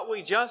out what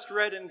we just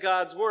read in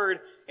God's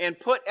Word and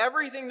put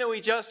everything that we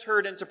just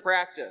heard into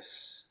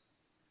practice.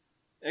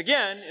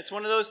 Again, it's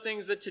one of those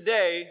things that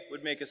today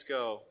would make us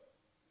go,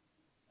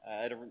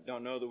 I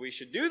don't know that we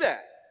should do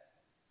that.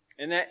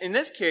 And that in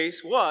this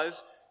case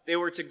was they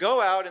were to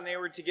go out and they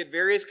were to get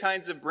various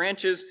kinds of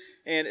branches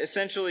and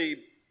essentially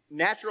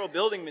natural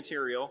building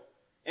material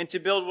and to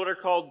build what are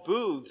called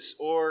booths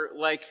or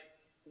like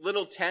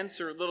little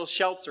tents or little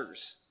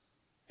shelters.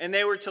 And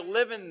they were to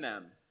live in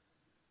them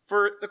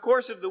for the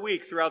course of the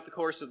week throughout the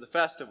course of the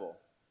festival.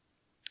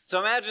 So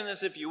imagine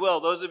this, if you will.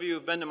 Those of you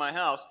who've been to my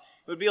house,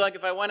 it would be like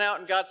if I went out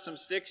and got some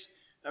sticks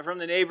from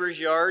the neighbor's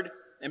yard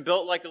and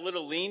built like a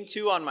little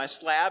lean-to on my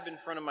slab in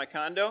front of my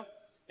condo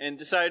and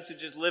decided to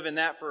just live in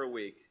that for a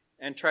week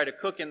and try to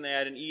cook in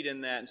that and eat in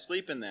that and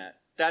sleep in that.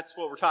 That's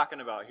what we're talking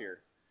about here.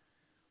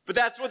 But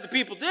that's what the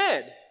people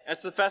did.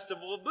 That's the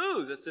Festival of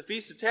Booths. That's the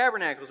Feast of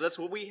Tabernacles. That's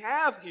what we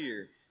have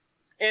here.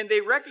 And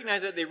they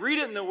recognize that. They read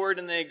it in the Word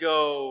and they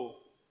go,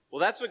 well,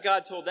 that's what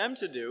God told them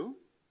to do.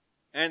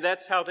 And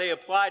that's how they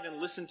applied and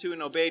listened to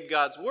and obeyed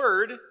God's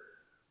Word.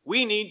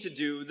 We need to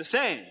do the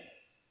same.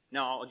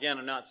 Now, again,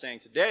 I'm not saying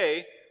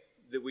today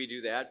that we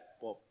do that.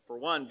 Well, for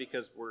one,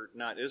 because we're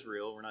not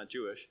Israel, we're not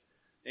Jewish.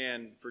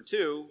 And for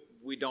two,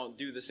 we don't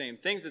do the same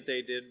things that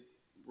they did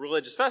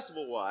religious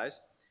festival-wise.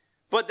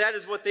 But that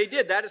is what they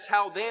did. That is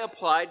how they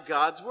applied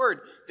God's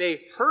Word.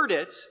 They heard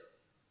it.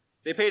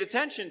 They paid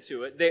attention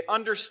to it. They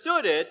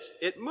understood it.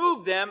 It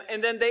moved them.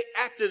 And then they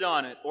acted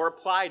on it or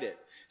applied it.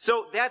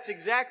 So that's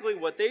exactly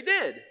what they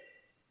did.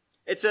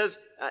 It says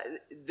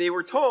they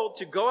were told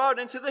to go out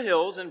into the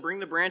hills and bring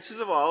the branches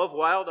of olive,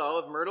 wild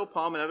olive, myrtle,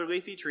 palm, and other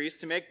leafy trees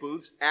to make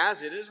booths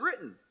as it is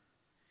written.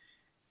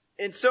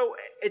 And so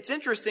it's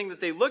interesting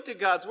that they looked at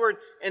God's Word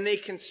and they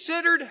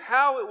considered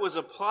how it was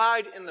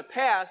applied in the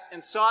past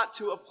and sought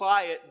to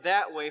apply it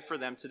that way for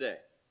them today.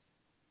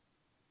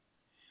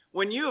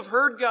 When you have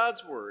heard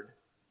God's Word,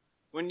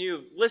 when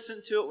you've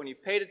listened to it, when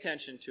you've paid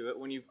attention to it,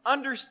 when you've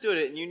understood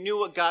it and you knew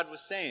what God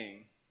was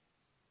saying,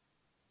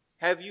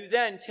 have you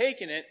then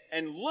taken it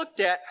and looked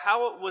at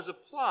how it was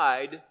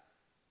applied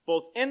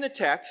both in the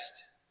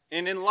text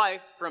and in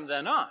life from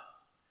then on?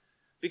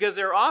 Because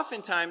there are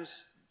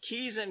oftentimes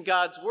keys in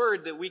God's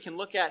Word that we can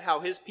look at how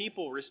His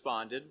people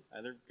responded,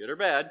 either good or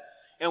bad,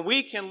 and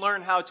we can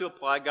learn how to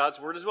apply God's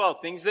Word as well,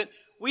 things that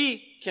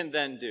we can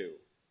then do.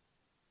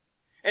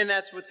 And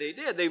that's what they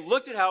did. They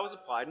looked at how it was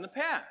applied in the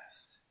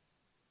past.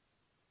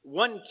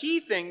 One key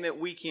thing that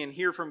we can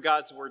hear from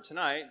God's Word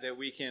tonight, that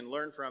we can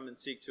learn from and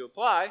seek to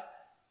apply,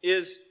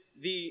 is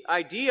the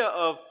idea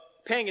of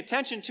paying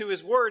attention to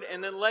His Word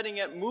and then letting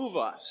it move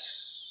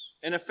us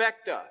and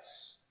affect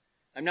us.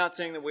 I'm not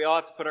saying that we all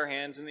have to put our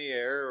hands in the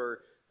air or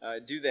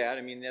do that.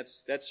 I mean,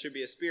 that should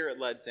be a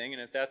Spirit-led thing,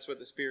 and if that's what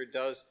the Spirit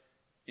does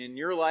in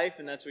your life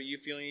and that's what you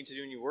feel you need to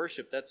do in your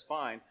worship, that's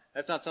fine.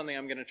 That's not something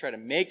I'm going to try to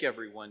make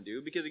everyone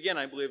do, because again,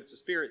 I believe it's a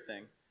Spirit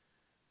thing.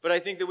 But I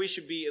think that we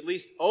should be at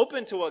least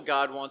open to what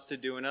God wants to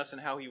do in us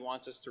and how He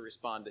wants us to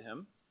respond to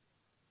Him.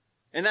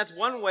 And that's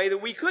one way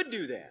that we could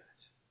do that,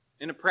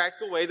 in a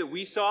practical way that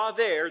we saw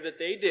there that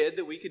they did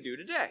that we could do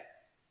today.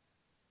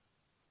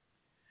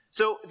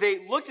 So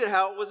they looked at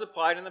how it was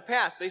applied in the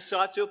past. They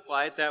sought to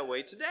apply it that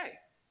way today.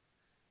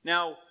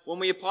 Now, when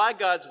we apply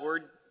God's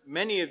Word,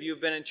 many of you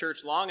have been in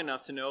church long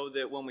enough to know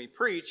that when we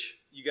preach,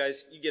 you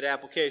get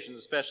applications,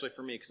 especially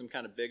for me, because I'm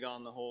kind of big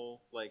on the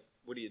whole, like,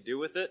 what do you do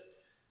with it?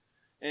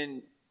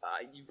 And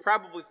you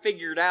probably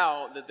figured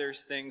out that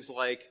there's things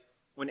like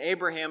when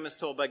Abraham is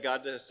told by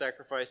God to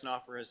sacrifice and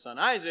offer his son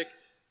Isaac,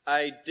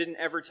 I didn't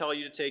ever tell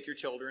you to take your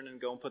children and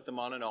go and put them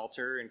on an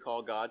altar and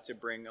call God to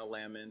bring a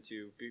lamb in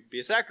to be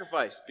a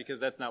sacrifice, because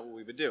that's not what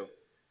we would do.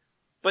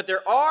 But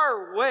there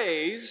are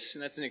ways,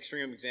 and that's an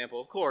extreme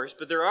example, of course,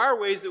 but there are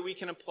ways that we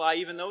can apply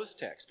even those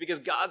texts, because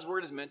God's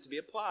Word is meant to be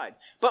applied.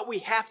 But we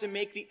have to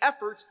make the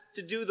effort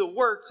to do the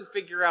work to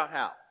figure out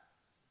how.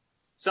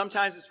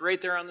 Sometimes it's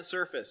right there on the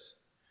surface.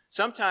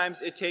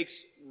 Sometimes it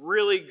takes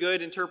really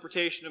good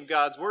interpretation of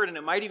God's Word, and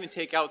it might even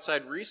take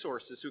outside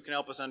resources who can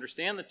help us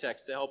understand the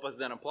text to help us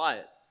then apply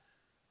it.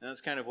 And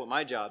that's kind of what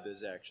my job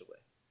is, actually.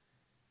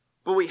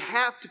 But we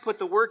have to put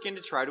the work in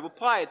to try to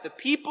apply it. The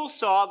people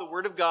saw the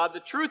Word of God, the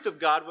truth of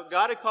God, what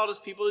God had called His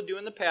people to do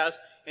in the past,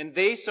 and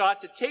they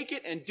sought to take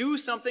it and do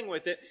something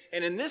with it.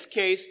 And in this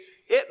case,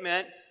 it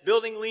meant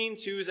building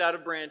lean-tos out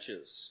of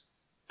branches.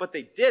 But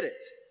they did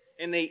it.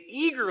 And they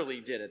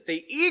eagerly did it.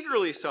 They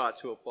eagerly sought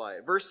to apply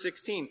it. Verse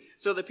 16.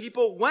 So the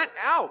people went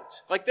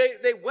out. Like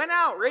they went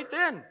out right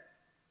then.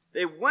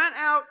 They went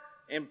out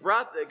and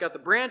got the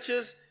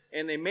branches,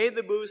 and they made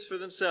the booths for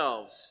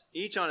themselves,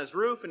 each on his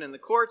roof, and in the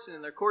courts, and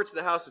in their courts of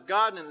the house of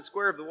God, and in the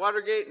square of the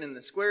water gate, and in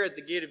the square at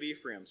the gate of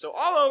Ephraim. So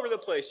all over the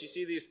place you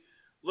see these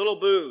little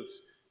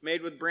booths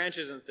made with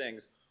branches and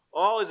things.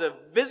 All is a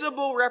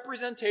visible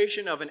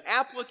representation of an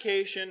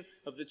application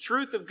of the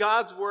truth of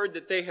God's Word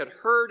that they had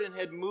heard and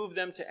had moved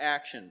them to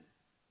action.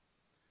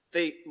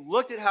 They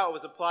looked at how it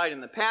was applied in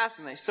the past,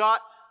 and they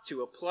sought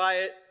to apply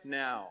it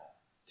now,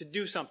 to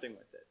do something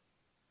with it,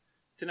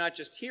 to not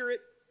just hear it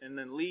and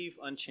then leave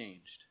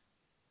unchanged.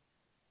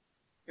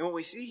 And what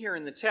we see here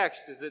in the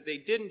text is that they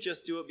didn't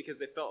just do it because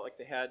they felt like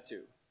they had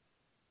to.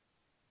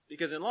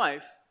 Because in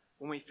life,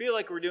 when we feel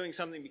like we're doing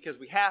something because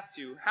we have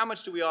to, how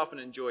much do we often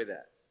enjoy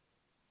that?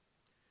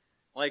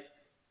 Like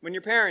when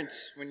your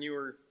parents, when you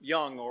were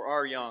young or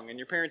are young, and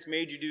your parents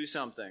made you do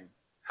something,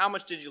 how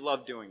much did you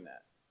love doing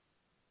that?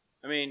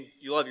 I mean,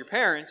 you love your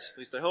parents, at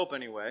least I hope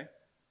anyway,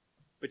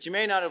 but you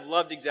may not have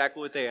loved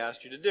exactly what they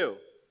asked you to do.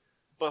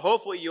 But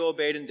hopefully you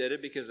obeyed and did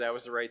it because that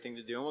was the right thing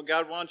to do and what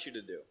God wants you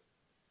to do.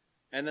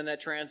 And then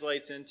that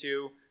translates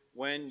into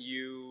when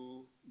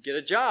you get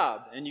a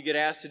job and you get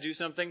asked to do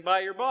something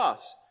by your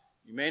boss.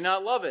 You may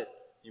not love it,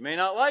 you may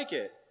not like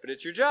it, but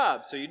it's your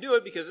job, so you do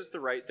it because it's the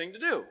right thing to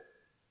do.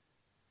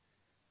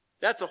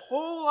 That's a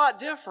whole lot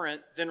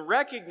different than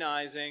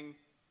recognizing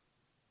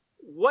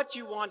what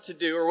you want to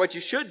do, or what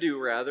you should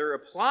do rather,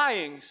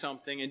 applying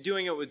something and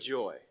doing it with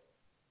joy.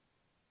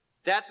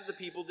 That's what the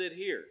people did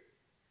here.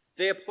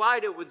 They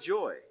applied it with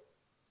joy.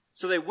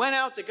 So they went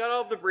out, they got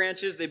all of the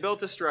branches, they built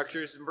the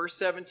structures, in verse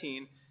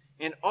 17,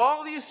 and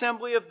all the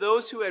assembly of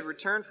those who had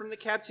returned from the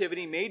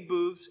captivity made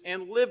booths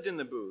and lived in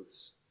the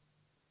booths.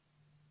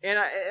 And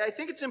I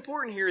think it's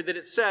important here that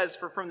it says,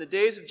 for from the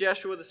days of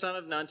Jeshua the son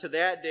of Nun to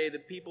that day, the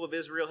people of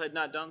Israel had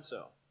not done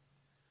so.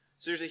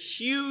 So there's a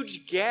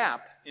huge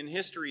gap in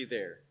history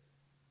there.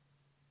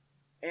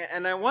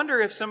 And I wonder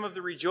if some of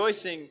the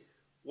rejoicing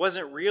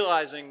wasn't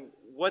realizing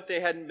what they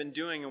hadn't been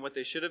doing and what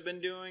they should have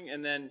been doing,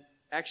 and then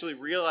actually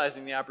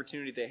realizing the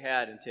opportunity they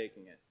had in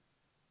taking it.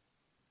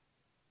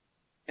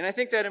 And I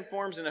think that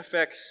informs and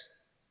affects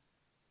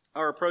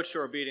our approach to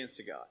our obedience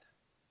to God.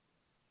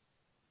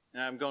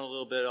 Now, I'm going a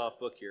little bit off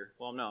book here.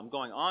 Well, no, I'm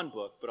going on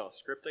book, but off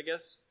script, I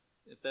guess,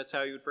 if that's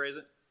how you would phrase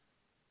it.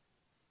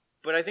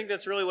 But I think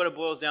that's really what it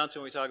boils down to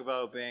when we talk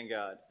about obeying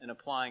God and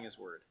applying His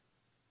Word.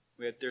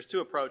 There's two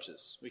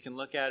approaches. We can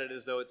look at it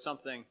as though it's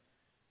something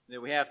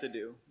that we have to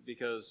do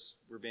because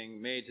we're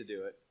being made to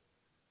do it.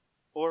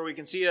 Or we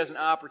can see it as an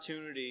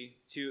opportunity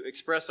to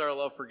express our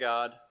love for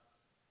God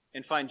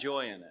and find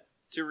joy in it,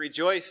 to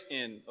rejoice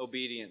in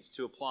obedience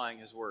to applying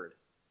His Word.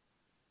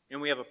 And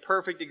we have a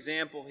perfect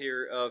example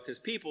here of His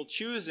people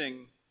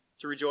choosing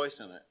to rejoice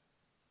in it.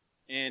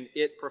 And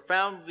it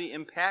profoundly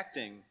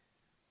impacting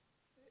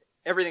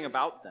everything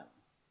about them.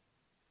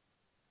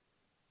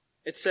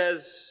 It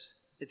says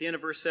at the end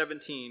of verse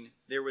 17,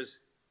 there was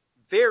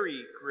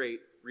very great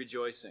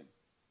rejoicing.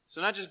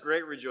 So not just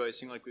great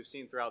rejoicing like we've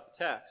seen throughout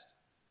the text,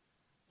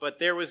 but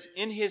there was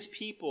in His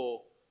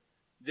people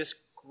this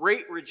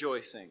great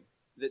rejoicing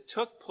that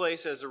took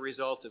place as a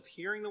result of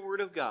hearing the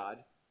Word of God,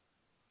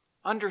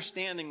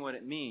 understanding what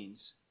it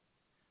means,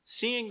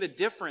 seeing the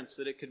difference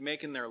that it could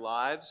make in their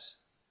lives,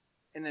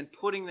 and then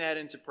putting that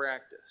into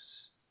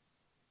practice.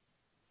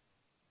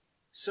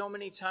 So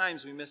many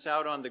times we miss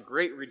out on the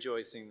great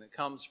rejoicing that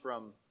comes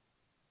from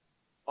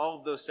all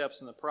of those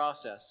steps in the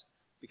process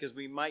because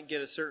we might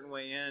get a certain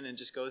way in and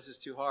just go, this is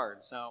too hard,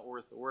 it's not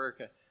worth the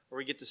work, or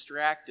we get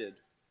distracted,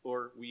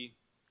 or we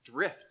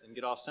drift and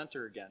get off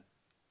center again.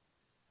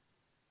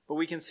 But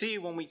we can see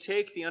when we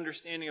take the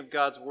understanding of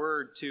God's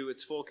Word to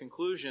its full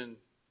conclusion,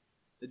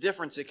 the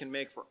difference it can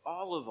make for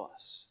all of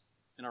us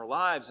in our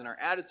lives, in our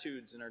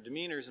attitudes, in our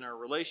demeanors, in our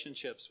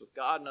relationships with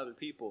God and other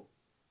people.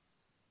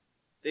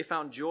 They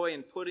found joy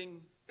in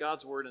putting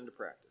God's Word into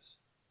practice.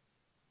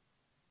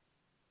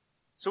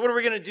 So what are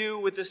we going to do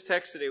with this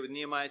text today with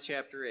Nehemiah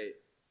chapter 8?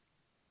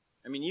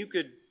 I mean, you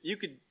could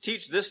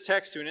teach this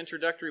text to an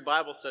introductory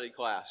Bible study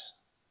class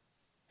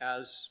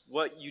as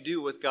what you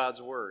do with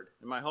God's Word.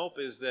 And my hope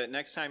is that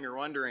next time you're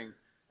wondering,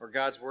 or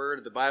God's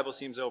Word, the Bible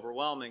seems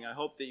overwhelming, I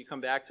hope that you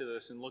come back to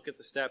this and look at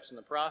the steps in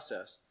the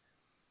process.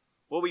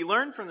 What we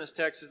learn from this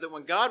text is that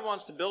when God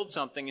wants to build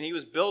something, and he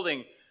was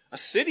building a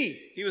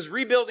city, he was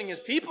rebuilding his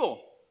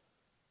people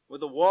with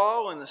the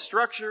wall and the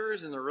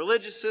structures and the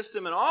religious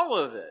system and all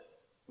of it.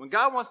 When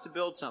God wants to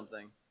build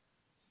something,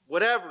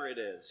 whatever it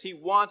is, he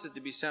wants it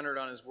to be centered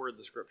on his word,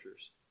 the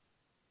scriptures.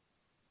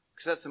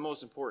 Because that's the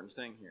most important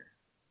thing here.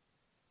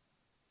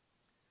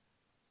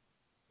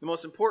 The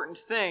most important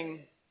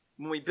thing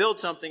when we build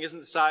something isn't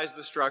the size of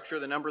the structure,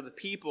 the number of the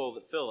people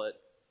that fill it.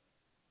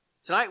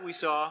 Tonight we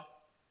saw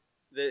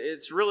that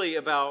it's really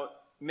about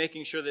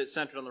making sure that it's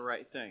centered on the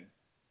right thing,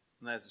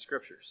 and that's the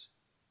scriptures.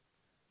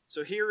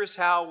 So here is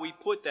how we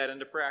put that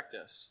into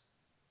practice.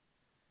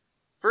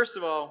 First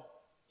of all,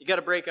 you got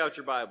to break out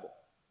your Bible.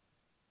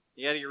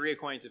 You got to get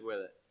reacquainted with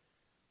it.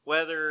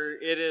 Whether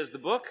it is the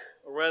book,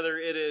 or whether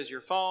it is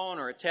your phone,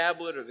 or a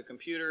tablet, or the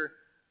computer,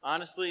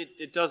 honestly,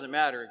 it doesn't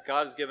matter.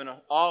 God has given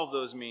all of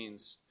those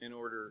means in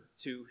order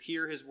to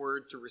hear his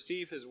word, to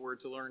receive his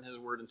word, to learn his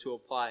word, and to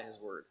apply his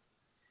word.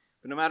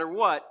 But no matter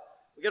what,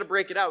 we got to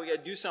break it out. We got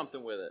to do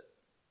something with it.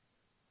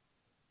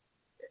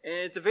 And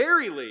at the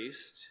very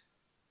least,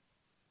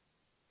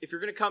 if you're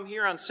going to come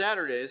here on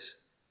Saturdays,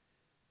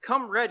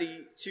 come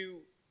ready to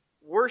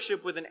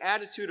worship with an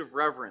attitude of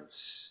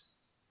reverence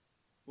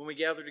when we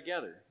gather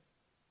together.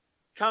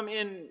 Come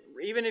in,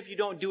 even if you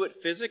don't do it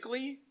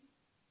physically,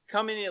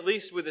 come in at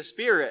least with a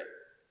spirit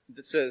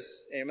that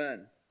says,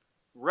 amen.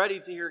 Ready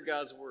to hear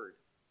God's word.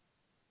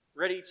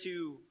 Ready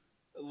to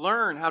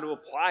learn how to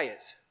apply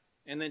it.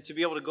 And then to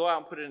be able to go out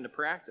and put it into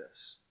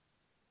practice.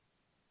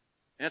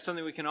 And that's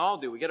something we can all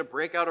do. We got to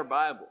break out our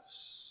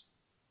Bibles.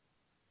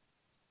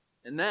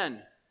 And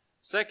then,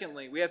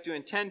 secondly, we have to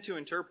intend to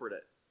interpret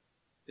it.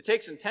 It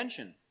takes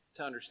intention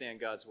to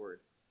understand God's word.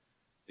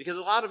 Because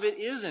a lot of it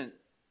isn't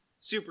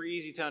super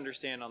easy to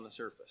understand on the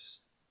surface.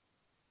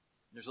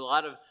 There's a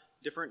lot of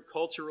different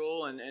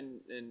cultural and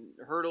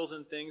hurdles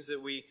and things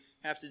that we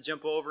have to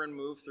jump over and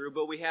move through,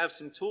 but we have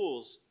some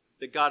tools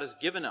that God has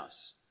given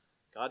us.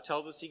 God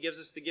tells us he gives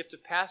us the gift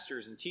of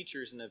pastors and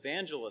teachers and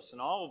evangelists and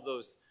all of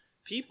those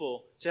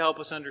people to help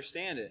us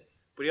understand it.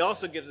 But he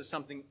also gives us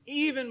something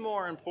even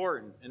more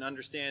important in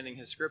understanding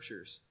his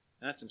scriptures,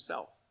 and that's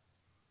himself.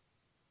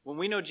 When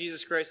we know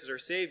Jesus Christ as our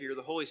Savior,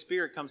 the Holy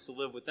Spirit comes to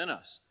live within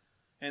us.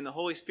 And the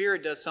Holy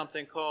Spirit does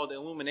something called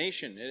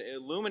illumination. It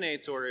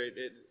illuminates, or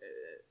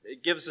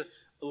it gives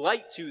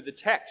light to the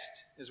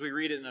text as we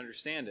read it and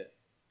understand it.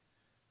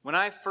 When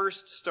I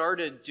first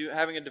started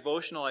having a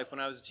devotional life when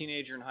I was a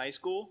teenager in high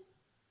school,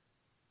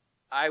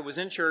 I was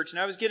in church and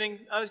I was getting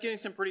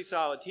some pretty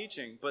solid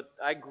teaching, but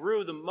I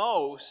grew the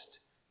most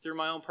through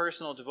my own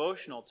personal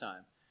devotional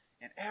time.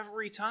 And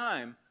every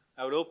time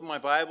I would open my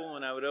Bible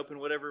and I would open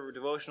whatever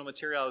devotional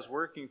material I was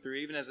working through,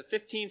 even as a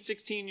 15,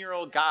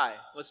 16-year-old guy.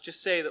 Let's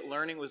just say that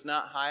learning was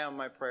not high on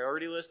my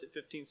priority list at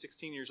 15,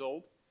 16 years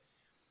old.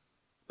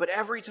 But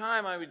every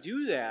time I would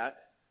do that,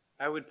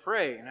 I would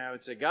pray and I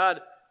would say,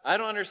 God, I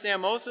don't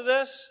understand most of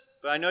this,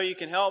 but I know you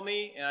can help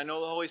me, and I know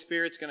the Holy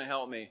Spirit's going to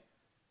help me.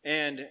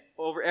 And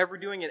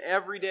doing it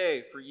every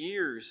day for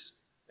years,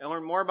 I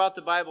learned more about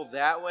the Bible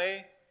that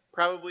way,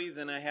 probably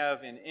than I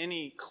have in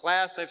any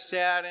class I've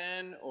sat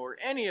in or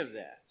any of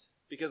that,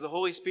 because the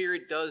Holy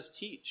Spirit does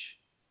teach.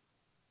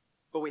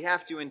 But we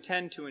have to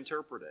intend to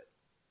interpret it.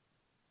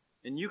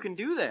 And you can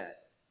do that.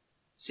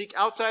 Seek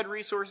outside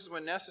resources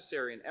when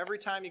necessary, and every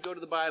time you go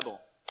to the Bible,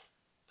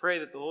 pray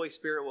that the Holy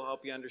Spirit will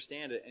help you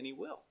understand it, and he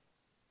will.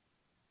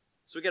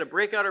 So we've got to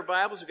break out our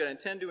Bibles, we've got to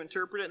intend to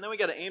interpret it, and then we've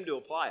got to aim to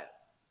apply it.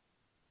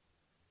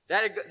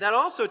 That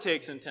also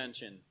takes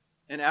intention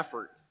and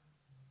effort.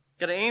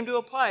 Got to aim to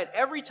apply it.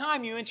 Every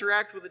time you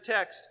interact with the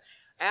text,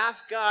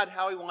 ask God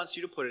how he wants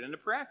you to put it into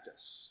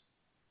practice.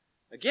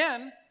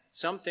 Again,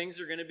 some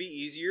things are going to be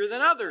easier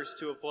than others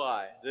to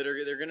apply.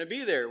 They're going to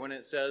be there when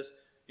it says,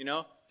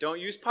 don't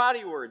use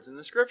potty words in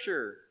the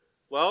scripture.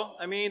 Well,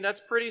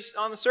 that's pretty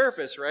on the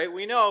surface, right?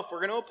 We know if we're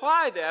going to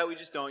apply that, we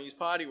just don't use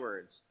potty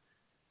words,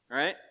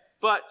 right?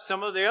 But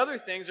some of the other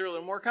things are a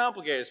little more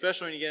complicated,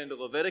 especially when you get into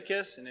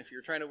Leviticus. And if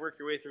you're trying to work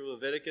your way through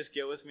Leviticus,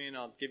 get with me and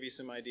I'll give you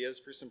some ideas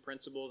for some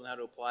principles and how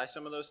to apply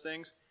some of those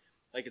things.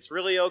 Like, it's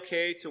really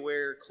okay to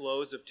wear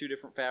clothes of two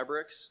different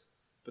fabrics,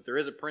 but there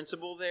is a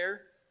principle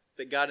there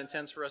that God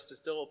intends for us to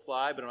still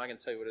apply, but I'm not going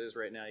to tell you what it is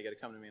right now. You got to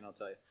come to me and I'll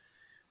tell you.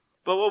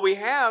 But what we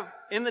have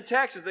in the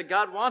text is that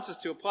God wants us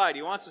to apply it.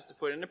 He wants us to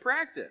put it into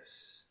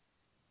practice.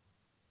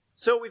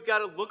 So we've got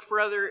to look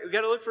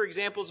for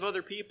examples of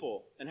other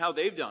people and how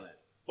they've done it,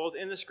 both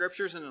in the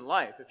scriptures and in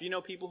life. If you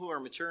know people who are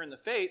mature in the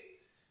faith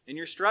and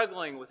you're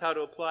struggling with how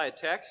to apply a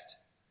text,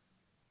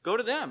 go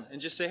to them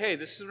and just say, hey,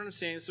 this is what I'm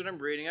saying, this is what I'm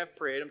reading, I've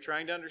prayed, I'm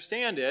trying to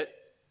understand it.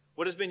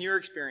 What has been your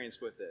experience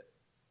with it?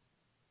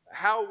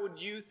 How would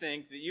you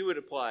think that you would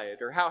apply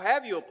it? Or how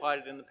have you applied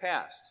it in the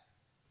past?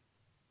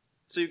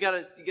 So you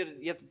have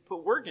to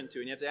put work into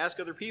it, and you have to ask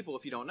other people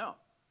if you don't know.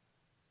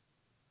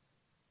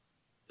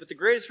 But the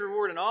greatest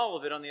reward in all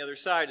of it on the other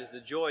side is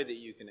the joy that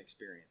you can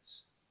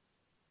experience.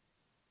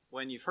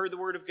 When you've heard the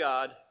Word of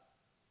God,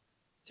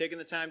 taken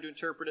the time to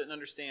interpret it and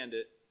understand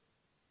it,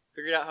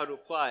 figured out how to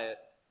apply it,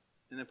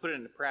 and then put it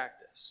into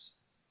practice.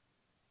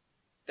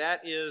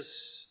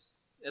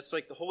 it's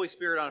like the Holy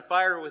Spirit on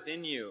fire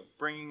within you,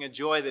 bringing a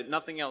joy that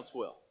nothing else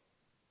will.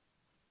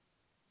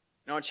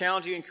 Now, I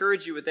challenge you,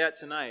 encourage you with that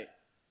tonight,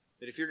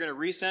 that if you're going to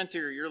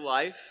recenter your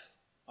life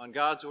on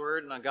God's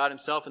Word and on God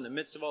Himself in the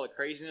midst of all the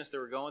craziness that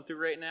we're going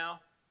through right now,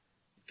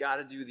 you've got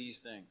to do these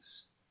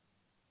things.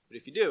 But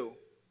if you do,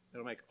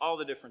 it'll make all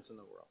the difference in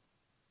the world.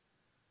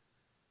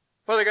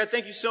 Father God,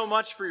 thank you so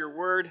much for your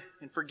Word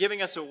and for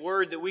giving us a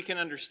Word that we can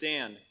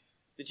understand,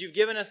 that you've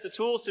given us the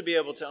tools to be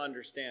able to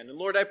understand. And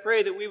Lord, I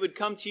pray that we would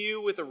come to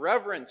you with a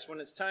reverence when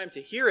it's time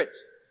to hear it,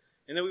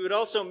 and that we would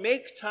also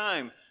make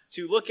time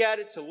to look at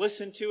it, to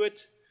listen to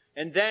it,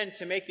 and then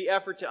to make the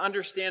effort to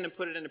understand and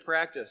put it into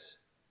practice.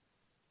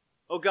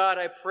 Oh God,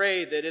 I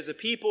pray that as a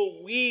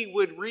people we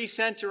would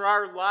recenter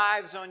our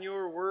lives on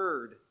your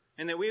word,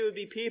 and that we would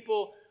be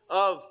people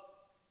of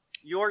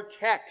your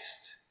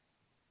text,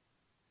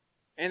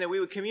 and that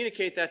we would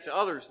communicate that to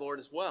others, Lord,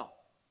 as well.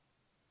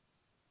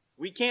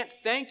 We can't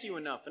thank you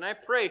enough, and I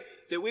pray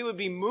that we would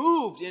be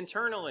moved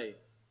internally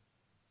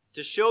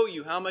to show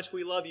you how much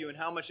we love you and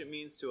how much it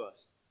means to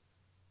us.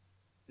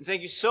 And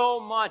thank you so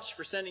much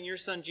for sending your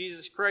Son,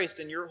 Jesus Christ,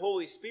 and your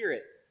Holy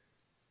Spirit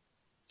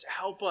to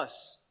help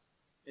us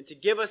and to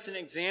give us an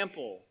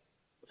example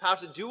of how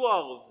to do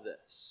all of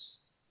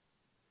this.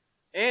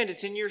 And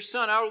it's in your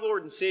Son, our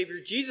Lord and Savior,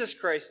 Jesus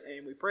Christ's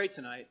name, we pray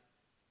tonight.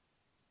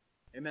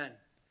 Amen.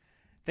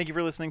 Thank you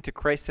for listening to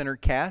Christ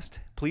Centered Cast.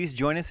 Please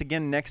join us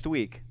again next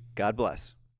week. God bless.